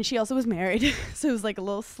 Mm-hmm. And she also was married. So it was like a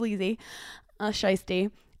little sleazy,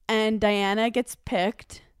 shiesty. And Diana gets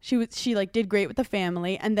picked. She like did great with the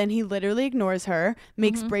family. And then he literally ignores her,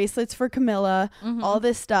 makes bracelets for Camilla, all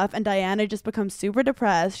this stuff. And Diana just becomes super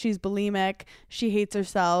depressed. She's bulimic. She hates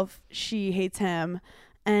herself. She hates him.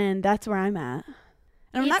 And that's where I'm at.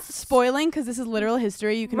 And I'm not spoiling because this is literal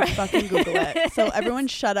history. You can fucking Google it. So everyone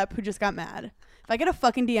shut up who just got mad. If I get a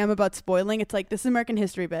fucking DM about spoiling, it's like, this is American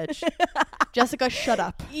history, bitch. Jessica, shut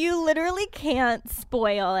up. You literally can't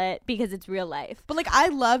spoil it because it's real life. But like, I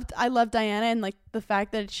love Diana, and like the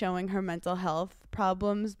fact that it's showing her mental health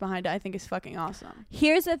problems behind it, I think is fucking awesome.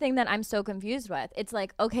 Here's the thing that I'm so confused with. It's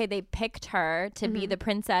like, okay, they picked her to be the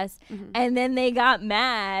princess, and then they got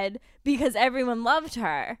mad because everyone loved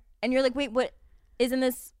her. And you're like, wait, what? Wasn't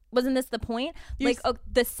this the point?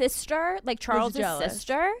 The sister, like Charles'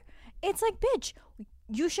 sister, it's like, bitch,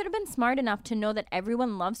 you should have been smart enough to know that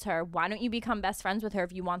everyone loves her. Why don't you become best friends with her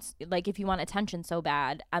if you want attention so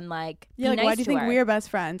bad and like be nice why do you think her? we're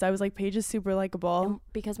best friends? I was like, Paige is super likable.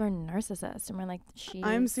 Because we're narcissists and we're like,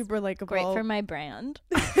 I'm super likable. Great for my brand.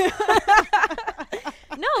 No,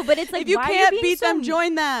 but it's like, if you can't beat them,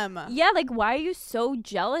 join them. Yeah, like, why are you so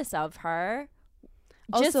jealous of her?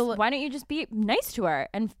 Also, why don't you just be nice to her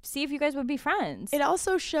and see if you guys would be friends? It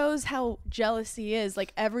also shows how jealousy is.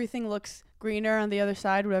 Like, everything looks greener on the other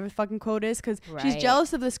side, whatever the fucking quote is, because she's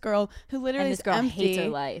jealous of this girl who literally is empty. Hates her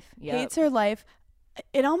life. Hates her life.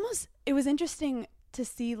 It was interesting to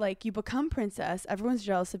see, like, you become princess, everyone's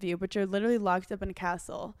jealous of you, but you're literally locked up in a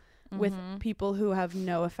castle with people who have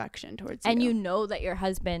no affection towards you. And you know that your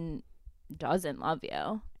husband doesn't love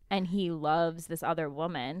you. And he loves this other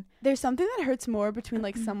woman. There's something that hurts more between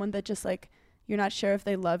like someone that just like you're not sure if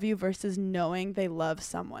they love you versus knowing they love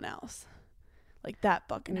someone else. Like, that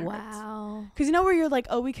fucking hurts. Wow. Because you know where you're like,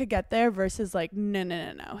 oh, we could get there versus like,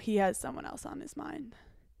 no. He has someone else on his mind.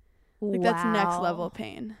 Like, that's next level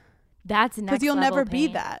pain. That's next level pain. Because you'll never be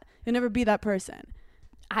that. You'll never be that person.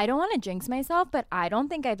 I don't want to jinx myself, but I don't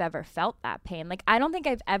think I've ever felt that pain. Like, I don't think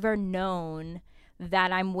I've ever known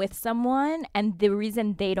that I'm with someone and the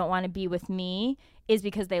reason they don't want to be with me is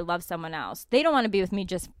because they love someone else. They don't want to be with me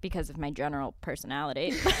just because of my general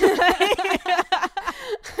personality.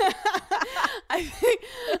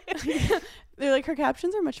 like her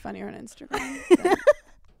captions are much funnier on Instagram than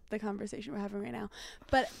the conversation we're having right now.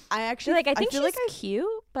 But I actually I think she's cute,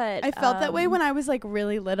 but I felt that way when I was like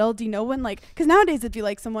really little. Do you know when like, because nowadays if you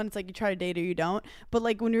like someone, it's like you try to date or you don't, but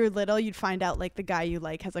like when you were little you'd find out like the guy you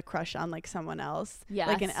like has a crush on like someone else. Yes.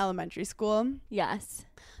 Like in elementary school. Yes.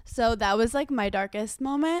 So that was like my darkest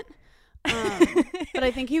moment. But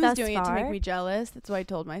I think he was doing it to make me jealous. That's what I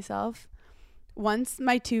told myself. Once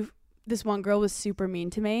this one girl was super mean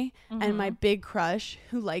to me, and my big crush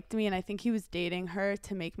who liked me, and I think he was dating her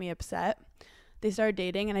to make me upset. They started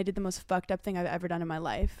dating, and I did the most fucked up thing I've ever done in my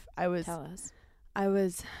life. Tell us. I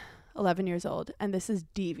was 11 years old, and this is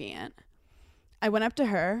deviant. I went up to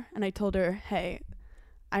her and I told her, hey,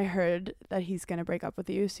 I heard that he's going to break up with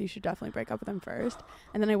you, so you should definitely break up with him first.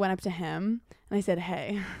 And then I went up to him and I said,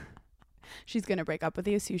 hey, she's going to break up with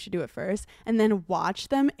you, so you should do it first. And then watch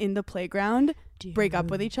them in the playground break up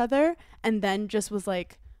with each other, and then just was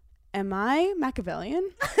like, am I Machiavellian?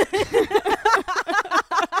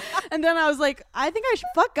 And then I was like, I think I should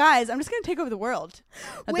fuck guys. I'm just going to take over the world.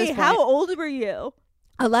 Wait, how old were you?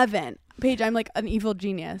 11. Paige, I'm like an evil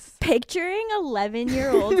genius. Picturing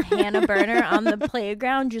 11-year-old Hannah Berner on the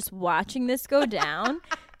playground just watching this go down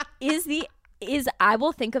is I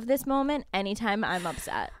will think of this moment anytime I'm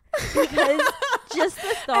upset. Because just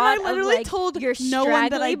the thought of like told your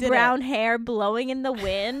straggly brown hair blowing in the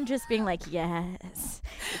wind, just being like, yes,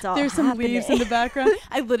 it's all there's happening. Some leaves in the background.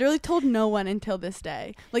 I literally told no one until this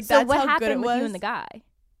day. Like, so that's what how happened good it with was. You and the guy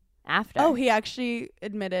after? Oh, he actually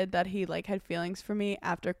admitted that he like had feelings for me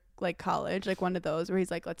after like college, like one of those where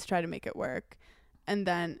he's like, let's try to make it work. And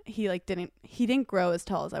then he like didn't grow as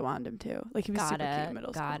tall as I wanted him to. Like he was super cute in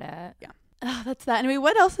middle school. Got it. Yeah. Oh, that's that. Anyway,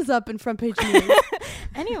 what else is up in front page news?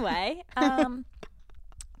 Anyway,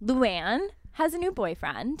 Luann has a new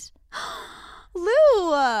boyfriend.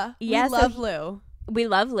 Lou. Yeah, we love Lou. We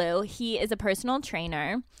love Lou. He is a personal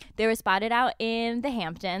trainer. They were spotted out in the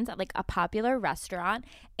Hamptons at like a popular restaurant,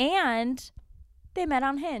 and they met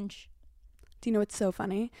on Hinge. Do you know what's so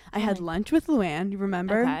funny? I had lunch with Luann. You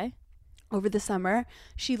remember? Okay. Over the summer,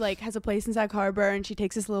 she like has a place in Sag Harbor, and she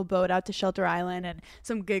takes this little boat out to Shelter Island, and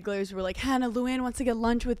some gigglers were like, Hannah, Luann wants to get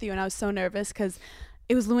lunch with you. And I was so nervous because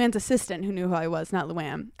it was Luann's assistant who knew who I was, not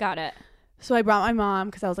Luann. Got it. So I brought my mom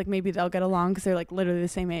because I was like, maybe they'll get along because they're like literally the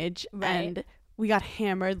same age. Right. And we got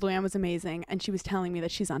hammered. Luann was amazing, and she was telling me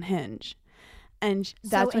that she's on Hinge. And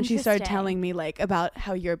that's when she started telling me like about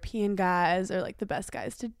how European guys are like the best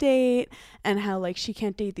guys to date, and how like she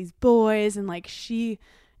can't date these boys, and like she's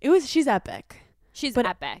epic. She's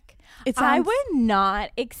epic. I would not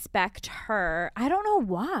expect her. I don't know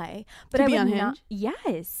why, but to I be would on Hinge? not.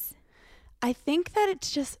 Yes. I think that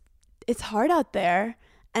it's hard out there.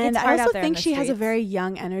 And I also think she has a very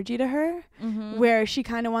young energy to her, where she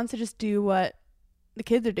kind of wants to just do what the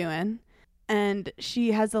kids are doing. And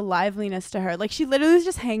she has a liveliness to her. Like, she literally is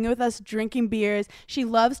just hanging with us, drinking beers. She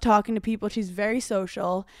loves talking to people. She's very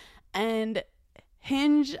social. And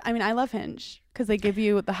Hinge, I mean, I love Hinge because they give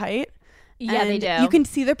you the height. Yeah, they do. You can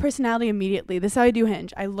see their personality immediately. This is how I do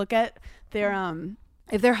Hinge. I look at their,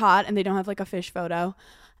 if they're hot and they don't have like a fish photo.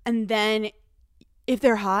 And then if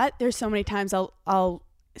they're hot, there's so many times I'll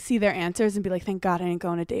see their answers and be like, thank God I didn't go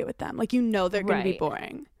on a date with them. Like, you know, they're going to be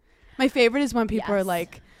boring. My favorite is when people are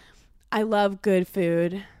like, I love good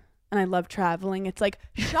food and I love traveling. It's like,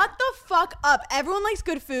 shut the fuck up. Everyone likes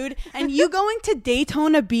good food, and you going to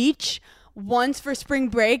Daytona Beach once for spring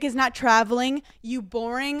break is not traveling, you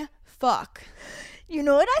boring fuck. You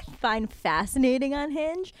know what I find fascinating on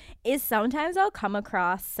Hinge is sometimes I'll come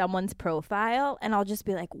across someone's profile and I'll just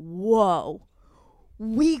be like, whoa,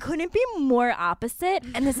 we couldn't be more opposite,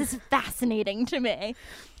 and this is fascinating to me.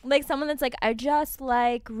 Like someone that's like, I just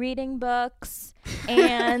like reading books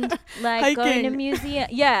and like going to museum.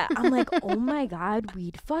 Yeah, I'm like, oh my God,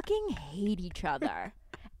 we'd fucking hate each other.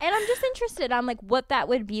 And I'm just interested on like what that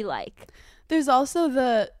would be like. There's also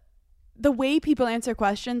the way people answer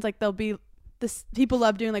questions. Like they'll be this, people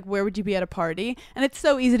love doing like, where would you be at a party? And it's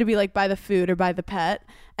so easy to be like, by the food or by the pet.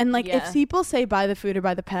 And like if people say by the food or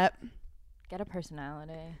by the pet, get a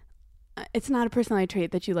personality. It's not a personality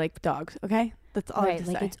trait that you like dogs, okay? That's all I have to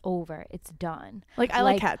like say. It's over. It's done. Like I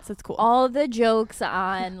like cats. That's cool. All the jokes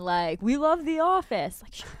on like, we love The Office.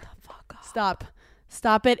 Like, shut the fuck up.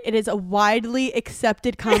 Stop it. It is a widely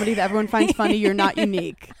accepted comedy that everyone finds funny. You're not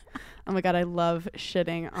unique. Oh my God, I love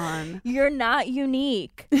shitting on. You're not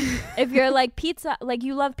unique. If you're like pizza, like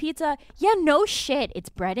you love pizza, yeah, no shit. It's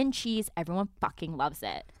bread and cheese. Everyone fucking loves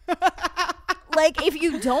it. Like, if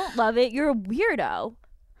you don't love it, you're a weirdo.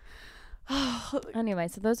 Anyway,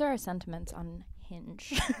 so those are our sentiments on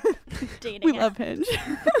Hinge. Dating we love Hinge.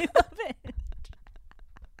 We love it.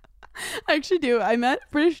 I actually do. I met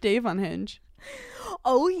British Dave on Hinge.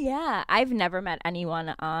 Oh yeah, I've never met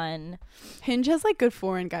anyone on Hinge. Has like good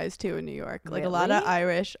foreign guys too in New York. Like a lot of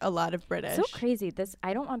Irish, a lot of British. So crazy. This,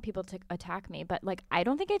 I don't want people to attack me, but like I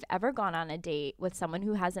don't think I've ever gone on a date with someone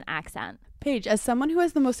who has an accent. Paige, as someone who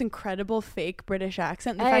has the most incredible fake British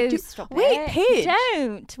accent, the stop wait, it. Paige,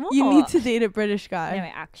 don't. What? You need to date a British guy. No,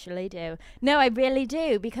 I actually do. No, I really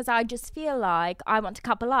do, because I just feel like I want to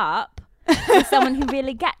couple up with someone who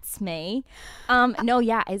really gets me. No,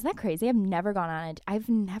 yeah, isn't that crazy? I've never gone on it. I've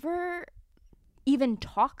never even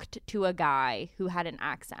talked to a guy who had an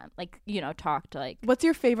accent. Like, you know, talked like. What's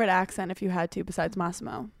your favorite accent if you had to, besides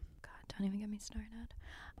Massimo? God, don't even get me started.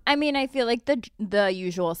 I mean, I feel like the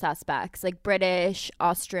usual suspects, like British,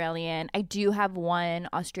 Australian. I do have one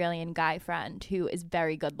Australian guy friend who is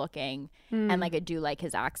very good looking, and like I do like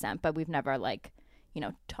his accent, but we've never like, you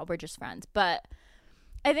know, we're just friends. But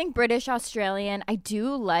I think British, Australian. I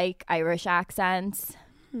do like Irish accents.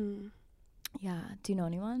 Yeah. Do you know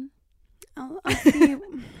anyone? I'll see.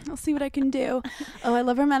 I'll see what I can do. Oh, I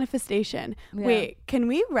love our manifestation. Yeah. Wait, can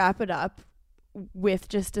we wrap it up with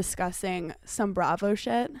just discussing some Bravo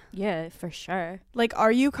shit? Yeah, for sure. Like,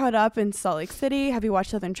 are you caught up in Salt Lake City? Have you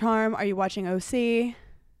watched Southern Charm? Are you watching OC?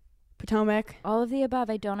 Potomac? All of the above.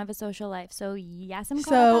 I don't have a social life, so yes, I'm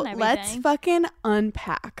caught up on everything. So let's fucking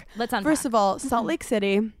unpack. Let's unpack. First of all, Salt Lake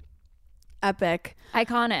City, epic,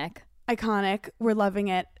 iconic. We're loving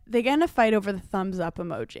it. They get in a fight over the thumbs up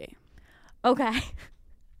emoji. Okay.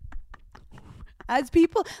 As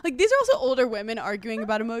people, like, these are also older women arguing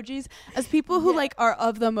about emojis. As people who like are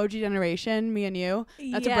of the emoji generation, me and you,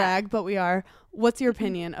 not to brag, but we are. What's your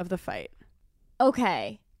opinion of the fight?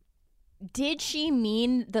 Okay. Did she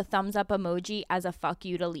mean the thumbs up emoji as a fuck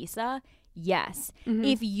you to Lisa? Yes.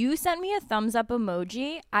 If you sent me a thumbs up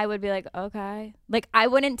emoji, I would be like, okay. Like, I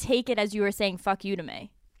wouldn't take it as you were saying fuck you to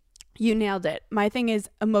me. You nailed it. My thing is,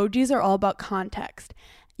 emojis are all about context.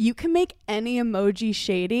 You can make any emoji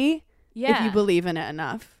shady if you believe in it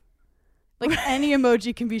enough. Like, any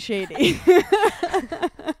emoji can be shady.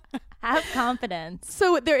 Have confidence.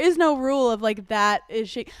 So there is no rule of like that is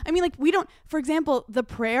shady. I mean, like, we don't, for example, the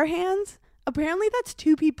prayer hands, apparently that's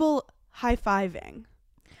two people high-fiving.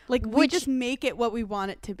 Like, we just make it what we want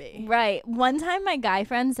it to be. Right. One time my guy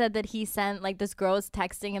friend said that he sent, like, this girl was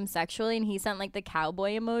texting him sexually and he sent, like, the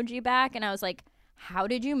cowboy emoji back. And I was like, how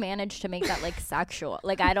did you manage to make that, like, sexual?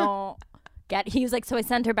 Like, I don't get. He was like, so I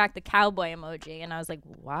sent her back the cowboy emoji. And I was like,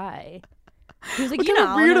 why? He was like, what you kind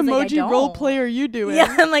know. of weird emoji like, role play are you doing?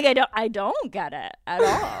 Yeah, I'm like, I don't get it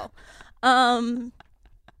at all.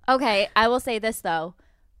 Okay, I will say this, though.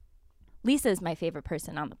 Lisa is my favorite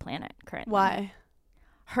person on the planet currently. Why?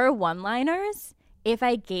 Her one-liners, if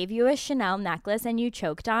I gave you a Chanel necklace and you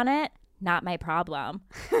choked on it, not my problem.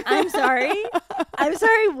 I'm sorry. I'm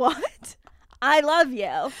sorry, what? I love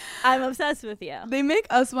you. I'm obsessed with you. They make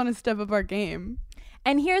us want to step up our game.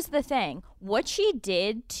 And here's the thing. What she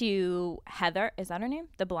did to Heather, is that her name?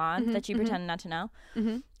 The blonde that she pretended not to know,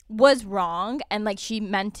 was wrong. And, like, she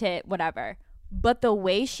meant it, whatever. But the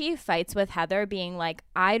way she fights with Heather, being like,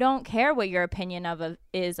 I don't care what your opinion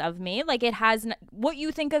is of me. Like, it has what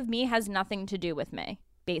you think of me has nothing to do with me,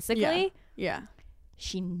 basically. Yeah.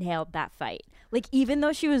 She nailed that fight. Like, even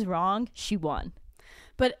though she was wrong, she won.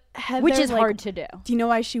 But Heather, which is hard to do. Do you know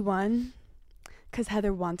why she won? Because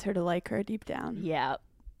Heather wants her to like her deep down. Yeah.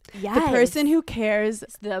 Yes. The person who cares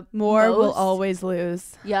the more most will always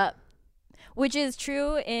lose. Yep. Which is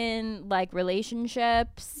true in, like,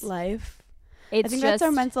 relationships. Life. I think that's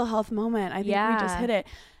our mental health moment. I think we just hit it.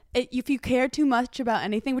 If you care too much about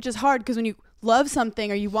anything, which is hard because when you love something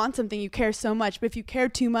or you want something, you care so much. But if you care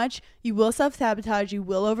too much, you will self-sabotage. You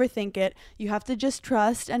will overthink it. You have to just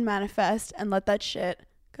trust and manifest and let that shit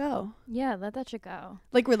go. Yeah, let that shit go.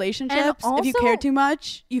 Like relationships, if you care too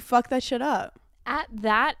much, you fuck that shit up. At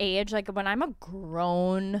that age, like when I'm a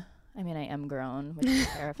grown... I mean, I am grown, which is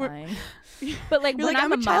terrifying. But like, when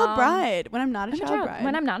I'm a child bride. When I'm not a child bride.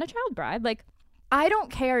 When I'm not a child bride, like, I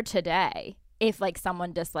don't care today if, like,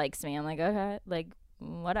 someone dislikes me. I'm like, okay, like,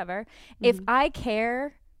 whatever. If I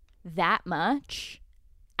care that much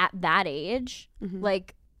at that age,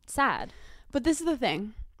 like, sad. But this is the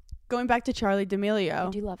thing. Going back to Charli D'Amelio. I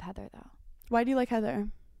do love Heather, though. Why do you like Heather?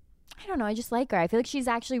 I don't know. I just like her. I feel like she's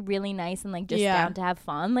actually really nice and, like, just down to have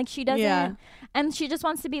fun. Like, she doesn't. And she just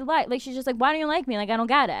wants to be liked. Like, she's just like, why don't you like me? Like, I don't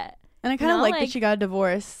get it. And I kind of like that she got a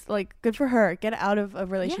divorce. Like, good for her. Get out of a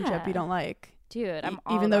relationship you don't like. Dude, I'm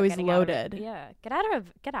all even though he's loaded. Yeah, get out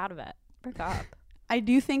of it. Break up. I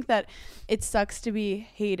do think that it sucks to be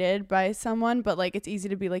hated by someone, but like it's easy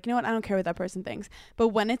to be like, you know what, I don't care what that person thinks. But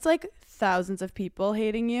when it's like thousands of people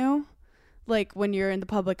hating you, like when you're in the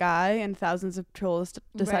public eye and thousands of trolls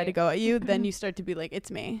decide to go at you, then you start to be like,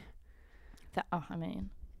 it's me. I mean,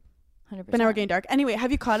 100%. But now we're getting dark. Anyway,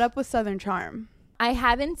 have you caught up with Southern Charm? I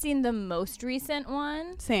haven't seen the most recent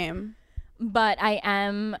one. Same. But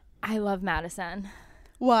I love Madison.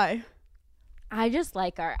 Why? I just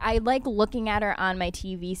like her. I like looking at her on my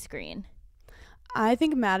TV screen. I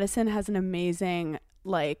think Madison has an amazing,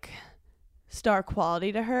 like, star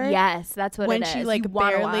quality to her. Yes, that's what it is. When she, like,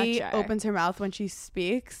 barely opens her mouth when she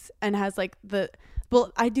speaks and has, like,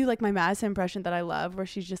 well, I do, like, my Madison impression that I love where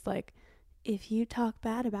she's just like, if you talk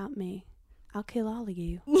bad about me, I'll kill all of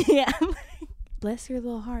you. Yeah. Bless your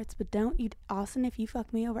little hearts, but don't you, Austin, if you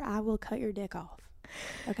fuck me over, I will cut your dick off.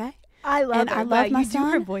 Okay? I love her. I love my son,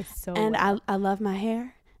 do her voice so and well. I love my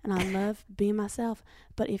hair, and I love being myself.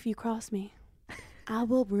 But if you cross me, I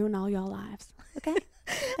will ruin all your lives. Okay?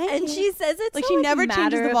 And she says it's like so, she never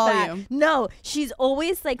changes the volume. No, she's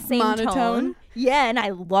always like same monotone tone. Yeah, and I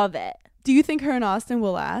love it. Do you think her and Austin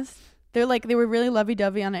will last? They were really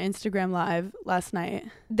lovey-dovey on an Instagram live last night.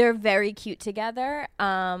 They're very cute together.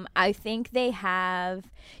 I think they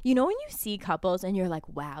have, when you see couples and you're like,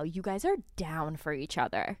 wow, you guys are down for each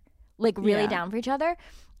other. Like really down for each other.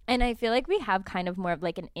 And I feel like we have kind of more of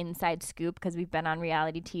like an inside scoop because we've been on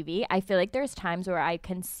reality TV. I feel like there's times where I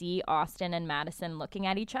can see Austin and Madison looking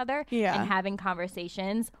at each other and having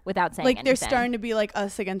conversations without saying anything. Like they're starting to be like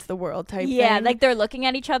us against the world type thing. Yeah, like they're looking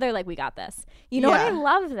at each other like we got this. You know what? I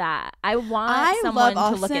love that. I want someone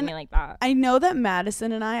to look at me like that. I know that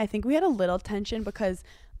Madison and I think we had a little tension because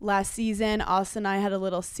last season, Austin and I had a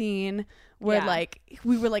little scene where like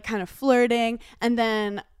we were like kind of flirting, and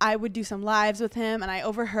then I would do some lives with him, and I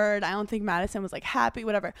overheard. I don't think Madison was like happy,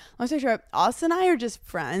 whatever. Long story short, Austin and I are just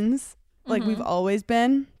friends, like we've always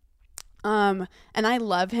been. And I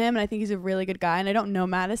love him, and I think he's a really good guy. And I don't know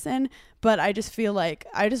Madison, but I just feel like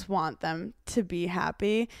I just want them to be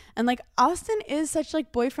happy. And like Austin is such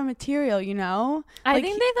like boyfriend material, I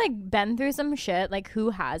think they've like been through some shit. Like who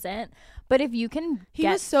hasn't? But if you can, he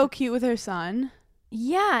was so cute with her son.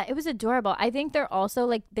 Yeah, it was adorable. I think they're also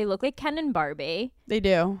like, they look like Ken and Barbie. They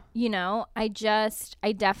do. I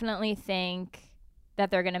definitely think that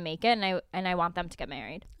they're going to make it, and I want them to get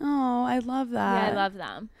married. Oh, I love that. Yeah, I love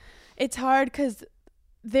them. It's hard because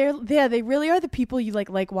they really are the people you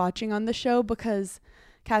like watching on the show, because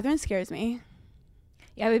Catherine scares me.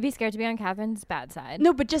 Yeah, I would be scared to be on Catherine's bad side.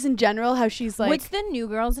 No, but just in general, how she's like. What's the new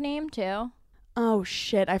girl's name too? Oh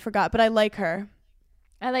shit, I forgot, but I like her.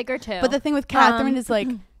 I like her too. But the thing with Catherine is like,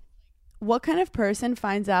 what kind of person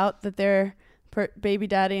finds out that their baby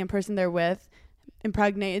daddy and person they're with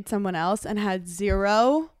impregnated someone else and had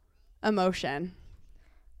zero emotion?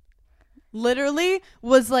 Literally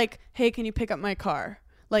was like, hey, can you pick up my car?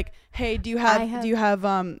 Like, hey, do you have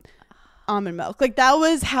almond milk? Like that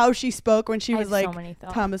was how she spoke when she was like,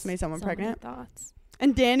 Thomas made someone pregnant.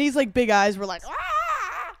 And Danny's like big eyes were like, ah!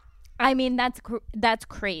 I mean, that's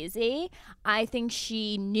crazy. I think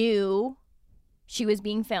she knew she was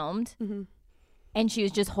being filmed, and she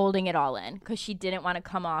was just holding it all in because she didn't want to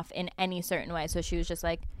come off in any certain way. So she was just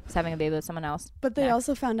like having a baby with someone else. But they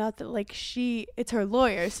also found out that like it's her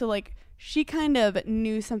lawyer, so like she kind of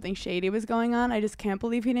knew something shady was going on. I just can't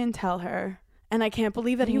believe he didn't tell her, and I can't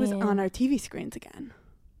believe that he was on our TV screens again.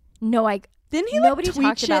 No, didn't he like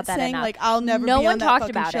tweet shit saying like I'll never be on that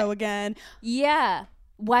fucking show again? Yeah.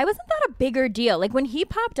 Why wasn't that a bigger deal? Like when he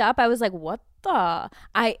popped up, I was like, what the?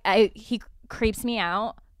 He creeps me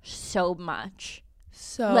out so much.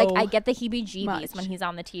 So like I get the heebie-jeebies when he's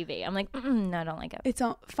on the TV. I'm like, no, I don't like it. It's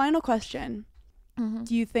a final question.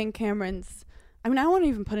 Do you think Cameron's, I mean, I don't want to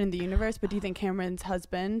even put it in the universe, but do you think Cameron's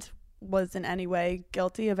husband was in any way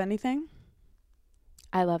guilty of anything?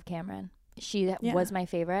 I love Cameron. She was my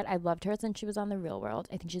favorite. I loved her since she was on The Real World.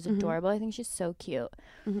 I think she's adorable. I think she's so cute.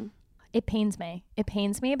 It pains me.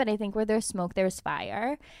 But I think where there's smoke, there's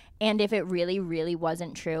fire. And if it really, really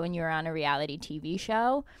wasn't true and you're on a reality TV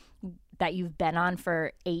show that you've been on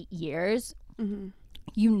for 8 years,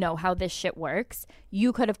 you know how this shit works.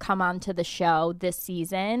 You could have come onto the show this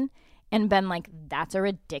season and been like, that's a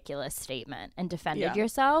ridiculous statement, and defended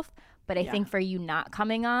yourself. But I think for you not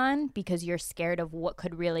coming on because you're scared of what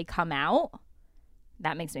could really come out,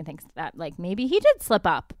 that makes me think that like maybe he did slip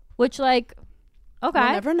up, which like... Okay.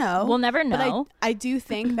 We'll never know. But I do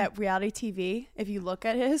think that reality TV, if you look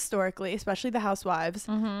at it historically, especially The Housewives,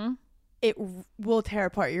 it will tear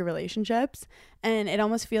apart your relationships. And it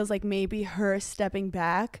almost feels like maybe her stepping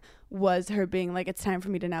back was her being like, it's time for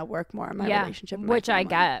me to now work more on my relationship. Which I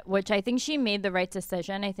get. Which I think she made the right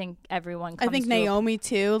decision. I think everyone comes I think Naomi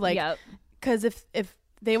too. Like, because if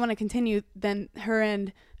they want to continue, then her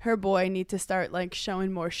and her boy need to start like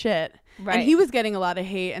showing more shit. Right. And he was getting a lot of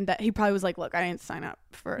hate, and that he probably was like, look, I didn't sign up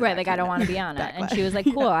for right, like I don't want to be on it. And she was like,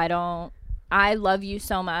 cool, I love you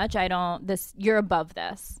so much. You're above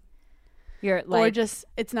this. You're like, or just,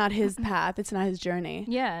 it's not his path, it's not his journey.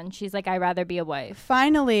 Yeah. And she's like, I'd rather be a wife.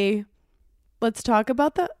 Finally, let's talk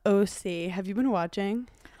about the OC. Have you been watching?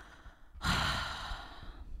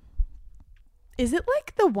 Is it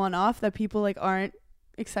like the one-off that people like aren't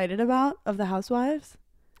excited about of the Housewives?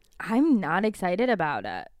 I'm not excited about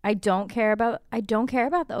it. I don't care about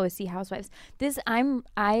the OC Housewives.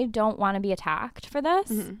 I don't want to be attacked for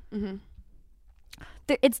this. Mm-hmm, mm-hmm.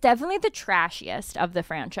 It's definitely the trashiest of the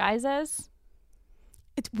franchises.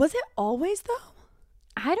 Was it always though?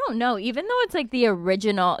 I don't know. Even though it's like the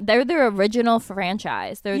original, they're the original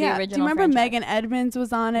franchise. They're the original. Do you remember franchise. Megan Edmonds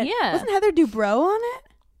was on it? Yeah. Wasn't Heather Dubrow on it?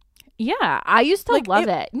 Yeah, I used to love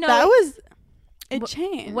it. No, it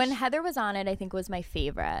changed. When Heather was on it, I think it was my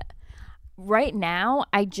favorite. Right now,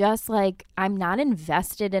 I just I'm not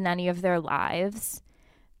invested in any of their lives.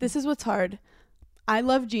 This is what's hard. I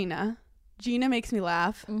love Gina. Gina makes me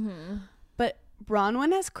laugh. Mm-hmm. But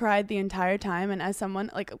Bronwyn has cried the entire time, and as someone,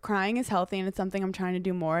 like, crying is healthy and it's something I'm trying to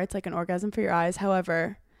do more. It's like an orgasm for your eyes.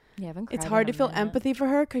 However, it's hard to feel empathy for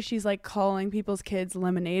her because she's like calling people's kids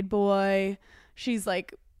Lemonade Boy. She's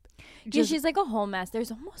like, she's like a whole mess.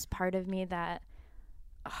 There's almost part of me that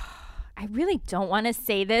I really don't want to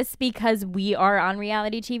say this because we are on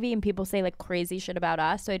reality TV and people say like crazy shit about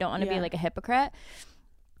us, so I don't want to be like a hypocrite.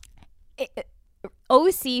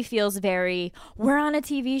 OC feels very, we're on a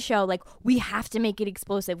TV show, like we have to make it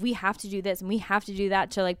explosive, we have to do this and we have to do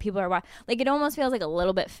that to like people are watching. Like it almost feels like a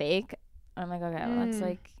little bit fake. I'm like, okay, well, that's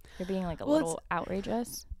like you're being like a little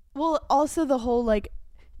outrageous. Well, also the whole like,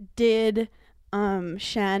 did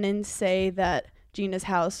Shannon say that Gina's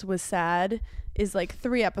house was sad is like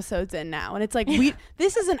 3 episodes in now, and it's like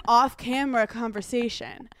this is an off-camera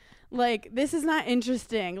conversation. Like, this is not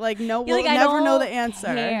interesting. Like, no, we'll never know the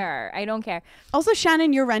answer. I don't care. Also,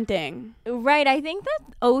 Shannon, you're renting. Right. I think that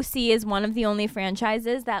OC is one of the only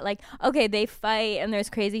franchises that, like, okay, they fight and there's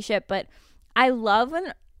crazy shit, but I love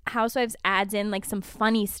when Housewives adds in, like, some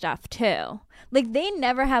funny stuff, too. Like, they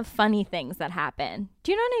never have funny things that happen.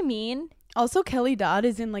 Do you know what I mean? Also, Kelly Dodd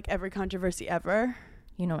is in, like, every controversy ever.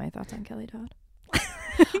 You know my thoughts on Kelly Dodd.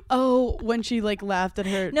 Oh, when she like laughed at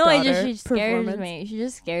her she scares me. She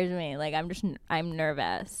just scares me. Like I'm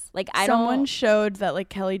nervous. Like someone showed that like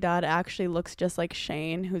Kelly Dodd actually looks just like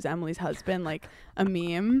Shane, who's Emily's husband, like a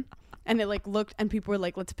meme. And it like looked, and people were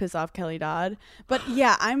like, let's piss off Kelly Dodd. But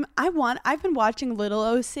yeah, I've been watching Little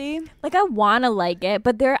OC. Like I want to like it,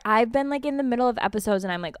 but I've been like in the middle of episodes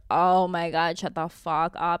and I'm like, oh my God, shut the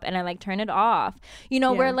fuck up. And I like turn it off. You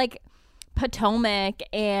know, where like Potomac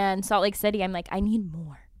and Salt Lake City, I'm like, I need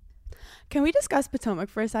more. Can we discuss Potomac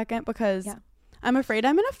for a second? Because I'm afraid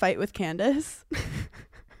I'm in a fight with Candace.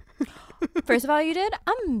 First of all, you did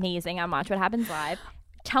amazing on Watch What Happens Live.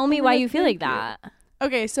 Tell me why you feel like that.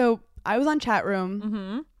 Okay, so I was on Chat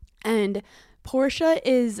Room, and Portia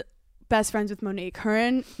is best friends with Monique. Her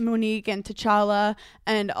and Monique and T'Challa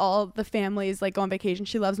and all the families like go on vacation.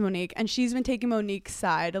 She loves Monique, and she's been taking Monique's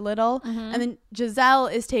side a little, and then Giselle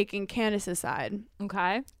is taking Candace's side.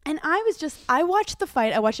 Okay. And I watched the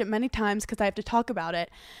fight. I watched it many times because I have to talk about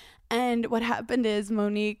it. And what happened is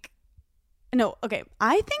I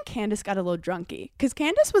think Candace got a little drunky because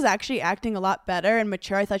Candace was actually acting a lot better and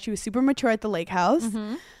mature. I thought she was super mature at the lake house.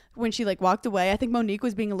 When she like walked away. I think Monique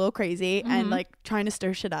was being a little crazy and like trying to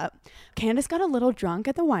stir shit up. Candace got a little drunk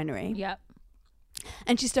at the winery. Yep.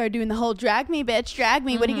 And she started doing the whole drag me, bitch, drag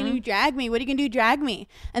me. What are you gonna do? Drag me. What are you gonna do? Drag me.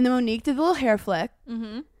 And then Monique did the little hair flick.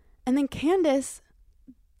 And then Candace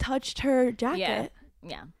touched her jacket.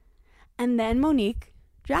 Yeah. And then Monique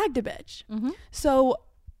dragged a bitch. So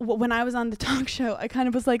when I was on the talk show, I kind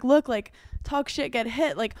of was like, look, like, talk shit, get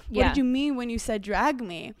hit. Like, what did you mean when you said drag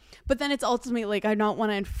me? But then it's ultimately like, I don't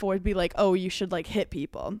want to be like, oh, you should like hit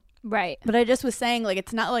people. Right. But I just was saying, like,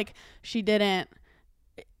 it's not like she didn't.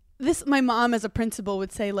 My mom as a principal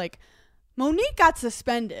would say, like, Monique got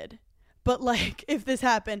suspended. But like, if this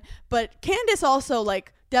happened. But Candace also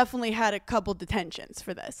like definitely had a couple detentions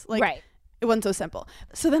for this. Like, right. It wasn't so simple.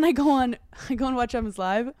 So then I go and watch Emma's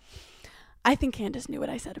Live. I think Candace knew what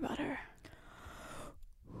I said about her.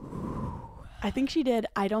 I think she did.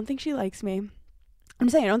 I don't think she likes me. I'm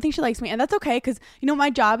saying I don't think she likes me. And that's okay because, you know, my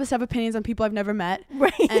job is to have opinions on people I've never met.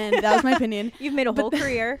 Right. And that was my opinion. You've made a whole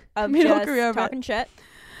career of just talking shit.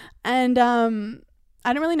 And I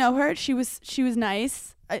didn't really know her. She was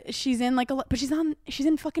nice. She's in like but she's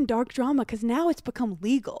in fucking dark drama because now it's become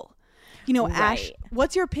legal. You know, right. Ash,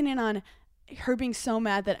 what's your opinion on her being so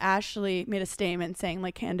mad that Ashley made a statement saying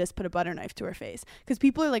like Candace put a butter knife to her face, because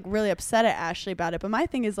people are like really upset at Ashley about it. But my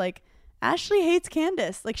thing is like, Ashley hates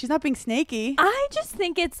Candace. Like, she's not being snaky. I just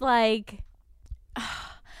think it's like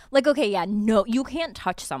okay, yeah, no, you can't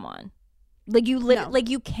touch someone. Like you like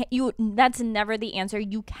you can't, that's never the answer.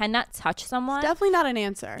 You cannot touch someone. It's definitely not an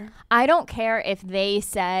answer. I don't care if they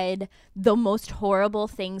said the most horrible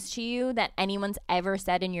things to you that anyone's ever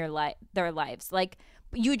said in their lives. Like,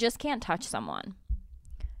 you just can't touch someone.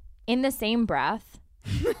 In the same breath,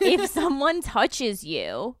 if someone touches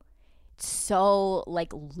you, it's so like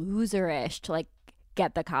loserish to like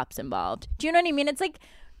get the cops involved. Do you know what I mean? It's like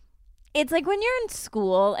when you're in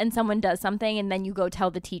school and someone does something and then you go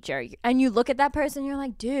tell the teacher and you look at that person, you're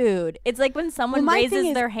like, dude. It's like when someone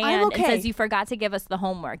raises their hand and says, you forgot to give us the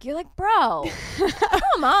homework. You're like, bro,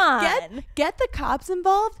 come on. Get the cops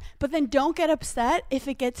involved, but then don't get upset if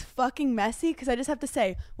it gets fucking messy. Because I just have to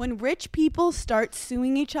say, when rich people start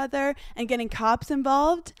suing each other and getting cops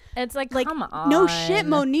involved, it's like come on. No shit,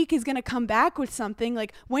 Monique is going to come back with something.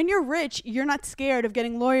 Like, when you're rich, you're not scared of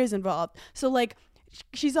getting lawyers involved. So like,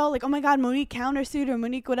 she's all like, oh my God, Monique countersued, or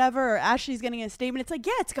Monique whatever, or Ashley's getting a statement. It's like,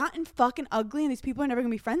 yeah, it's gotten fucking ugly and these people are never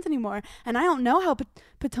gonna be friends anymore. And I don't know how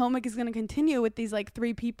Potomac is gonna continue with these like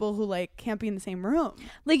 3 people who like can't be in the same room.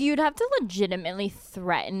 Like, you'd have to legitimately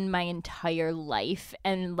threaten my entire life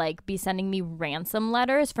and like be sending me ransom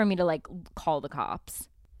letters for me to like call the cops.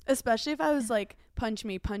 Especially if I was like, punch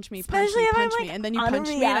me, punch me, especially punch me, like, and then you punch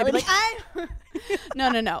me and I'd be like,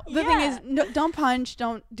 no. The thing is, no, don't punch,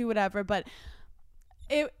 don't do whatever, but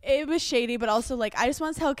It was shady, but also like, I just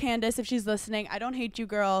want to tell Candace, if she's listening, I don't hate you,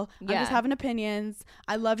 girl. I'm just having opinions.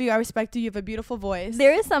 I love you. I respect you. You have a beautiful voice.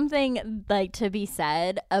 There is something like to be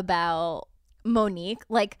said about Monique,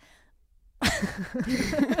 like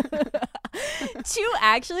to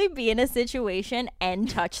actually be in a situation and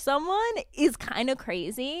touch someone is kind of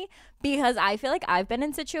crazy, because I feel like I've been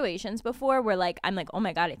in situations before where like I'm like, oh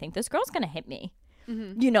my God, I think this girl's gonna hit me,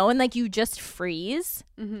 you know, and like you just freeze.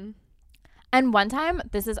 And one time,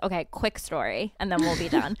 this is, okay, quick story, and then we'll be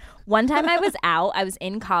done. One time I was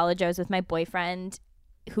in college. I was with my boyfriend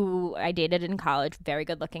who I dated in college, very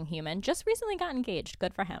good looking human, just recently got engaged.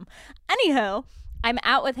 Good for him. Anywho, I'm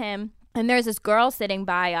out with him, and there's this girl sitting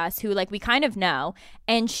by us who like we kind of know,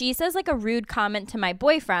 and she says like a rude comment to my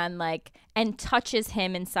boyfriend, like, and touches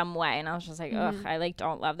him in some way. And I was just like, ugh, I like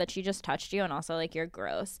don't love that she just touched you, and also like you're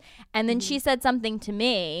gross. And then she said something to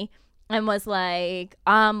me and was like,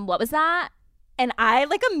 what was that? And I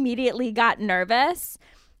like immediately got nervous,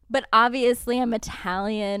 but obviously I'm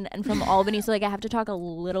Italian and from Albany, so like I have to talk a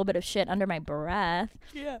little bit of shit under my breath.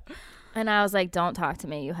 Yeah. And I was like, don't talk to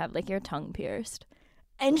me. You have like your tongue pierced.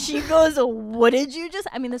 And she goes, what did you just,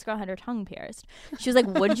 I mean, this girl had her tongue pierced. She was like,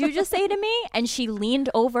 what did you just say to me? And she leaned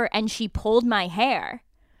over and she pulled my hair.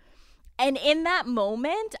 And in that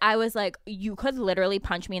moment, I was like, you could literally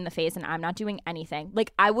punch me in the face and I'm not doing anything.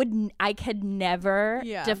 Like, I could never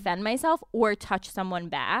defend myself or touch someone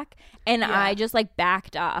back. And I just like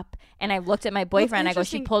backed up and I looked at my boyfriend. I go,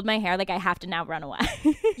 she pulled my hair. Like, I have to now run away.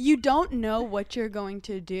 You don't know what you're going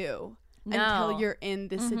to do until you're in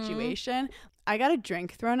this situation. I got a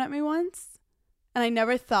drink thrown at me once, and I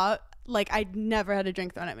never thought, like, I'd never had a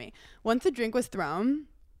drink thrown at me. Once the drink was thrown,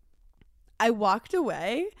 I walked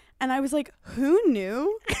away. And I was like, who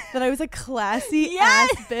knew that I was a classy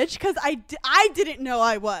ass bitch? Because I didn't know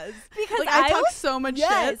I was. Because like, I talk so much shit.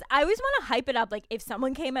 I always want to hype it up. Like, if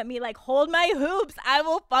someone came at me like, hold my hoops, I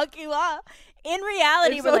will fuck you up. In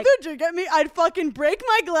reality, if someone threw a drink at me, I'd fucking break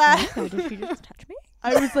my glass. Oh, did she just touch me?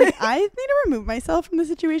 I was like, I need to remove myself from the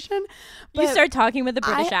situation. But you start talking with a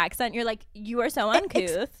British accent. You're like, you are so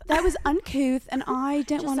uncouth. That was uncouth, and I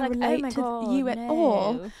didn't want to relate to you at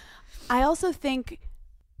all. I also think...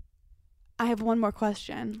 I have one more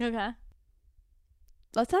question. Okay.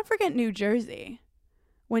 Let's not forget New Jersey,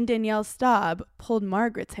 when Danielle Staub pulled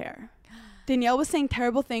Margaret's hair. Danielle was saying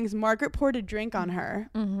terrible things. Margaret poured a drink on her.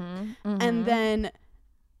 And then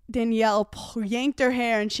Danielle yanked her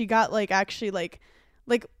hair, and she got like actually like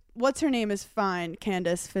what's her name is fine,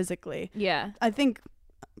 Candace, physically. Yeah. I think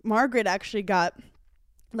Margaret actually got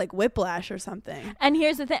like whiplash or something. And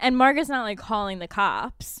here's the thing. And Margaret's not like calling the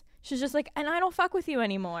cops. She's just like, and I don't fuck with you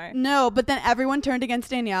anymore. No, but then everyone turned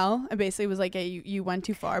against Danielle and basically was like, hey, you went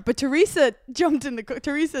too far. But Teresa jumped in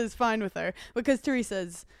Teresa is fine with her because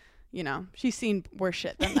Teresa's, you know, she's seen worse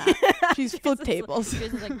shit than that. She's flipped tables.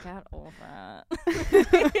 She's like, get over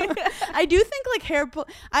it. I do think like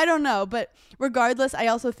I don't know, but regardless, I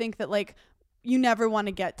also think that like you never want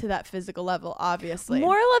to get to that physical level, obviously.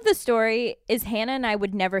 Moral of the story is Hannah and I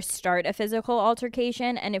would never start a physical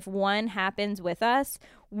altercation, and if one happens with us,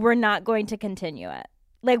 we're not going to continue it.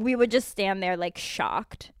 Like, we would just stand there like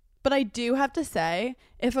shocked. But I do have to say,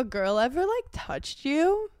 if a girl ever like touched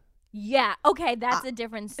you, yeah, okay, that's a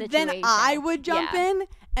different situation. Then I would jump in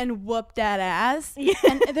and whoop that ass. Yeah.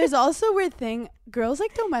 And there's also a weird thing. Girls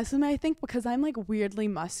like don't mess with me, I think, because I'm like weirdly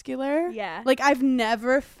muscular. Yeah. Like I've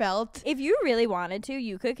never felt. If you really wanted to,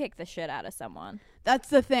 you could kick the shit out of someone. That's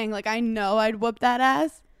the thing. Like I know I'd whoop that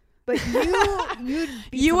ass. But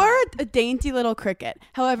you are a dainty little cricket.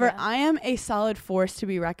 However, I am a solid force to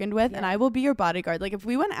be reckoned with, and I will be your bodyguard. Like if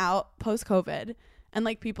we went out post-COVID and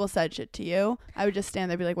like people said shit to you, I would just stand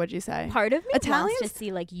there and be like, what'd you say? Part of me wants to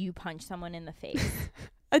see like you punch someone in the face.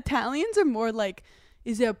 Italians are more like,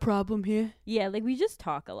 is there a problem here? Yeah, like we just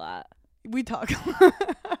talk a lot. We talk a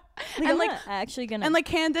lot. And like actually gonna. And like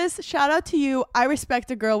Candace, shout out to you. I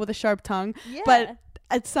respect a girl with a sharp tongue. Yeah. But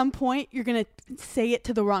at some point you're gonna say it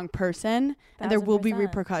to the wrong person, and there will be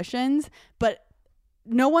repercussions. But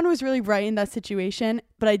no one was really right in that situation.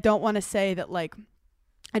 But I don't want to say that like.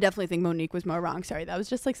 I definitely think Monique was more wrong. Sorry, that was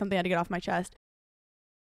just like something I had to get off my chest.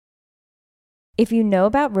 If you know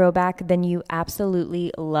about Rhoback, then you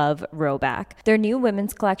absolutely love Rhoback. Their new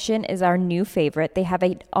women's collection is our new favorite. They have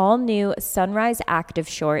an all-new Sunrise Active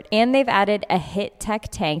short, and they've added a Hit Tech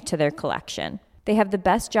tank to their collection. They have the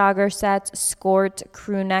best jogger sets, skort,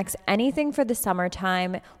 crew necks, anything for the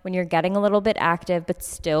summertime when you're getting a little bit active but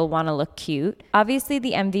still want to look cute. Obviously,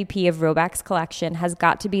 the MVP of Rhoback's collection has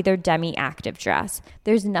got to be their Demi Active dress.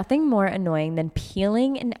 There's nothing more annoying than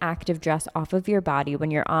peeling an active dress off of your body when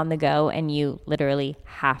you're on the go and you literally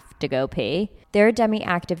have to go pee. Their Demi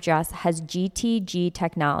Active dress has GTG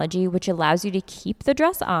technology, which allows you to keep the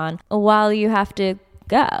dress on while you have to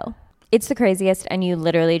go. It's the craziest, and you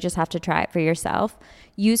literally just have to try it for yourself.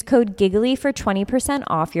 Use code GIGGLY for 20%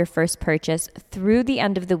 off your first purchase through the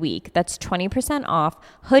end of the week. That's 20% off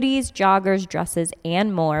hoodies, joggers, dresses,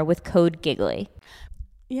 and more with code GIGGLY.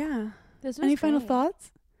 Yeah. Any final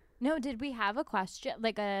thoughts? No, did we have a question?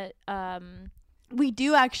 Like a We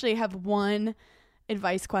do actually have one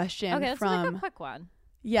advice question. Okay, let's from make a quick one.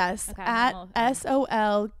 Yes, okay, at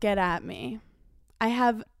SOL get at me.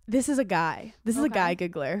 This is a guy. This is a guy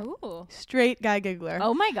giggler. Ooh. Straight guy giggler.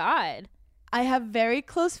 Oh my God. I have very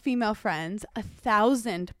close female friends,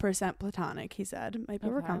 1,000% platonic, he said. Might be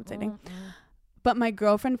overcompensating. But my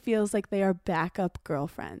girlfriend feels like they are backup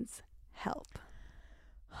girlfriends. Help.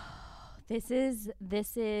 This is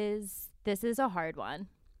a hard one.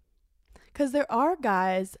 Because there are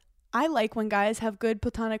guys, I like when guys have good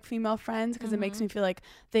platonic female friends because it makes me feel like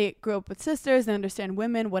they grew up with sisters, they understand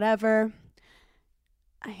women, whatever.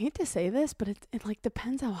 I hate to say this, but it like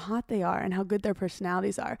depends how hot they are and how good their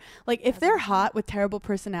personalities are. Like if they're hot with terrible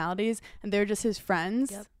personalities and they're just his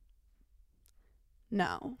friends,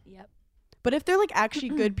 no. Yep. But if they're like actually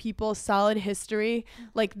good people, solid history,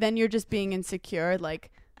 like then you're just being insecure.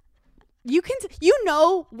 Like you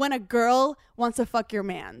know when a girl wants to fuck your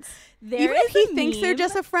mans. Even if he thinks they're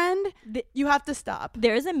just a friend, you have to stop.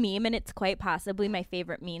 There's a meme, and it's quite possibly my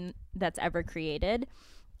favorite meme that's ever created.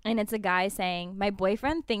 And it's a guy saying, my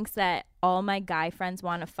boyfriend thinks that all my guy friends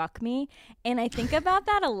want to fuck me. And I think about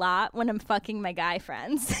that a lot when I'm fucking my guy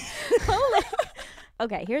friends.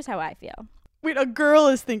 Okay, here's how I feel. Wait, a girl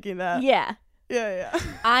is thinking that? Yeah. Yeah.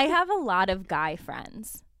 I have a lot of guy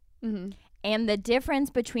friends. Mm-hmm. And the difference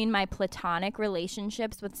between my platonic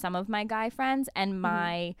relationships with some of my guy friends and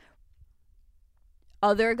my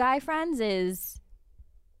other guy friends is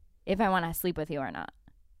if I want to sleep with you or not.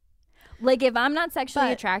 Like, if I'm not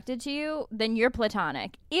sexually attracted to you, then you're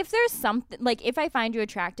platonic. If there's something, like, if I find you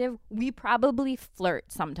attractive, we probably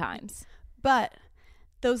flirt sometimes. But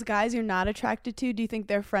those guys you're not attracted to, do you think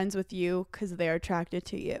they're friends with you because they're attracted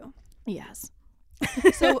to you? Yes.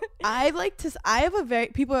 So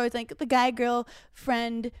people are always like, the guy girl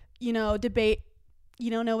friend, debate.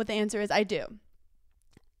 You don't know what the answer is. I do.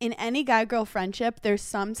 In any guy girl friendship, there's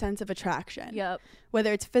some sense of attraction. Yep.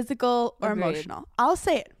 Whether it's physical or emotional. I'll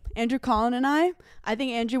say it. Andrew Collin and I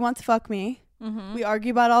think Andrew wants to fuck me. Mm-hmm. We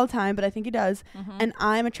argue about it all the time, but I think he does. Mm-hmm. And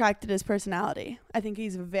I'm attracted to his personality. I think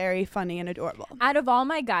he's very funny and adorable. Out of all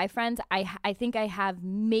my guy friends, I think I have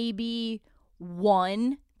maybe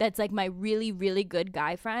one that's like my really, really good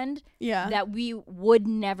guy friend. Yeah. That we would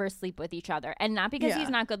never sleep with each other. And not because he's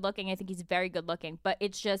not good looking. I think he's very good looking. But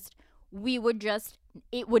it's just,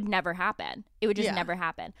 it would never happen. It would just never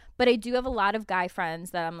happen. But I do have a lot of guy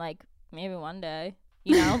friends that I'm like, maybe one day.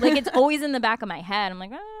 Like it's always in the back of my head. I'm like,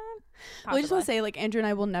 well, I just want to say, like, Andrew and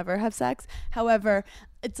I will never have sex. However,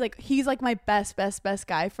 it's like he's like my best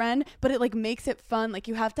guy friend, but it like makes it fun. Like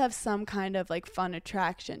you have to have some kind of like fun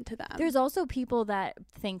attraction to them. There's also people that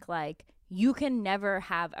think like you can never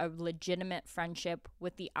have a legitimate friendship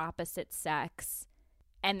with the opposite sex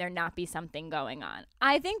and there not be something going on.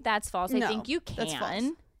 I think that's false. I think you can. That's false.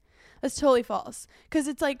 That's totally false. Because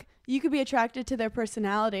it's like you could be attracted to their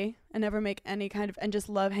personality and never make any kind of, and just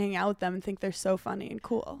love hanging out with them and think they're so funny and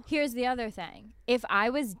cool. Here's the other thing. If I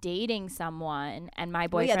was dating someone and my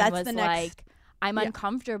boyfriend was like, I'm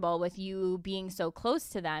uncomfortable with you being so close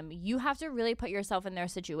to them, you have to really put yourself in their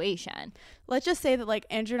situation. Let's just say that like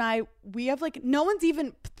Andrew and I, we have like, no one's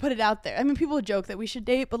even put it out there. I mean, people joke that we should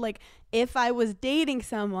date, but like if I was dating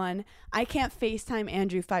someone, I can't FaceTime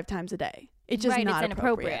Andrew 5 times a day. It's just not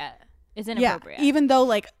inappropriate. It's inappropriate. Yeah, even though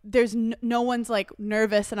like there's no one's like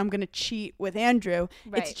nervous and I'm gonna cheat with Andrew.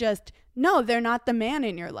 Right. It's just no, they're not the man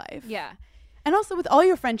in your life. Yeah. And also with all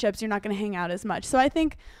your friendships, you're not gonna hang out as much. So I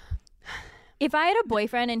think if I had a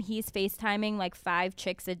boyfriend and he's FaceTiming like 5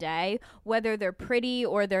 chicks a day, whether they're pretty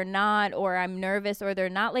or they're not, or I'm nervous or they're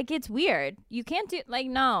not, like it's weird. You can't do like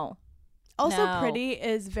no. Also, pretty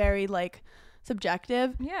is very like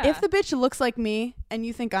subjective. Yeah. If the bitch looks like me and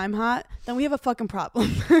you think I'm hot, then we have a fucking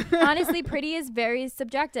problem. Honestly, pretty is very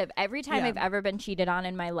subjective. Every time I've ever been cheated on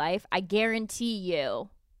in my life, I guarantee you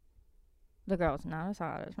the girl's not as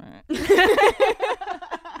hot as me.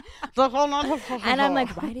 And I'm like,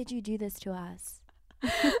 why did you do this to us?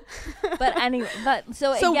 But anyway,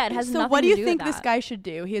 so yeah, it has nothing to do with that. So what do you think this guy should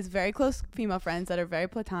do? He has very close female friends that are very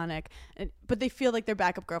platonic, but they feel like they're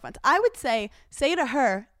backup girlfriends. I would say to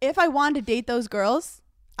her, if I wanted to date those girls,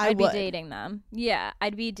 I'd be dating them. Yeah,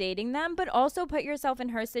 I'd be dating them, but also put yourself in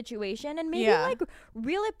her situation and maybe like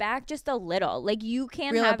reel it back just a little. Like you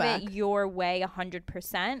can't have it your way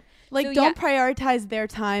 100%. Like so, don't prioritize their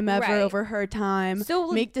time ever over her time.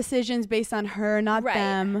 So make decisions based on her, not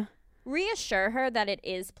them. Reassure her that it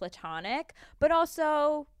is platonic, but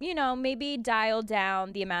also, you know, maybe dial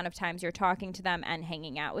down the amount of times you're talking to them and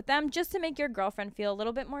hanging out with them just to make your girlfriend feel a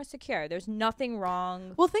little bit more secure. There's nothing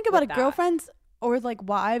wrong. Well, think about it. Girlfriends or like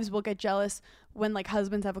wives will get jealous when like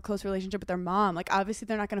husbands have a close relationship with their mom. Like obviously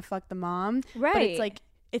they're not going to fuck the mom, right? But it's like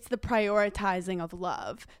it's the prioritizing of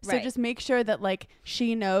love. So just make sure that like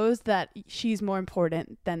she knows that she's more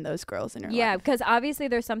important than those girls in her life. Yeah, because obviously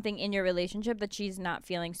there's something in your relationship that she's not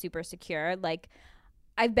feeling super secure. Like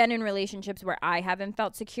I've been in relationships where I haven't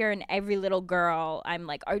felt secure, and every little girl I'm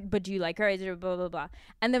like, but do you like her? Is it blah, blah, blah.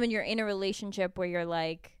 And then when you're in a relationship where you're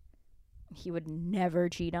like, he would never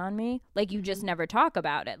cheat on me, like you just never talk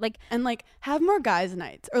about it. Like, and like have more guys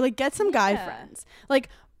nights or like get some guy friends. Like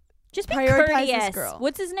just be courteous. This girl.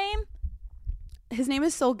 What's his name? His name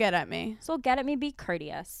is Soul Get At Me. Soul Get At Me. Be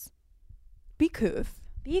courteous. Be couth.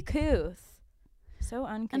 Be couth. So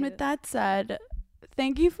uncouth. And with that said,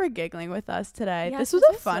 thank you for giggling with us today. This was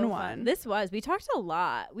a fun one. This was. We talked a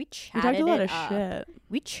lot. We chatted. We talked a lot of shit.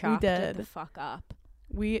 We chopped it the fuck up.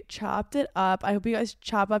 We chopped it up. I hope you guys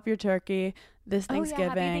chop up your turkey this Thanksgiving.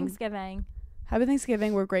 Happy Thanksgiving. Happy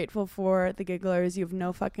Thanksgiving. We're grateful for the gigglers. You have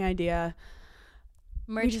no fucking idea.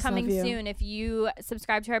 Merch coming soon. If you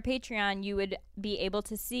subscribe to our Patreon, you would be able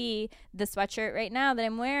to see the sweatshirt right now that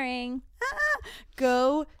I'm wearing.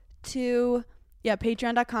 Go to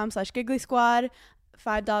patreon.com/giggly squad.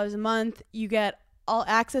 $5 a month. You get all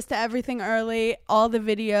access to everything early, all the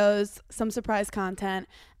videos, some surprise content,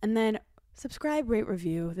 and then subscribe, rate,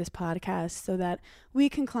 review this podcast so that we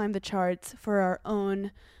can climb the charts for our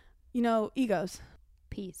own, egos.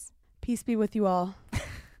 Peace. Peace be with you all.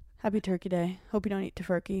 Happy Turkey Day. Hope you don't eat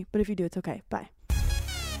tofurkey, but if you do, it's okay. Bye.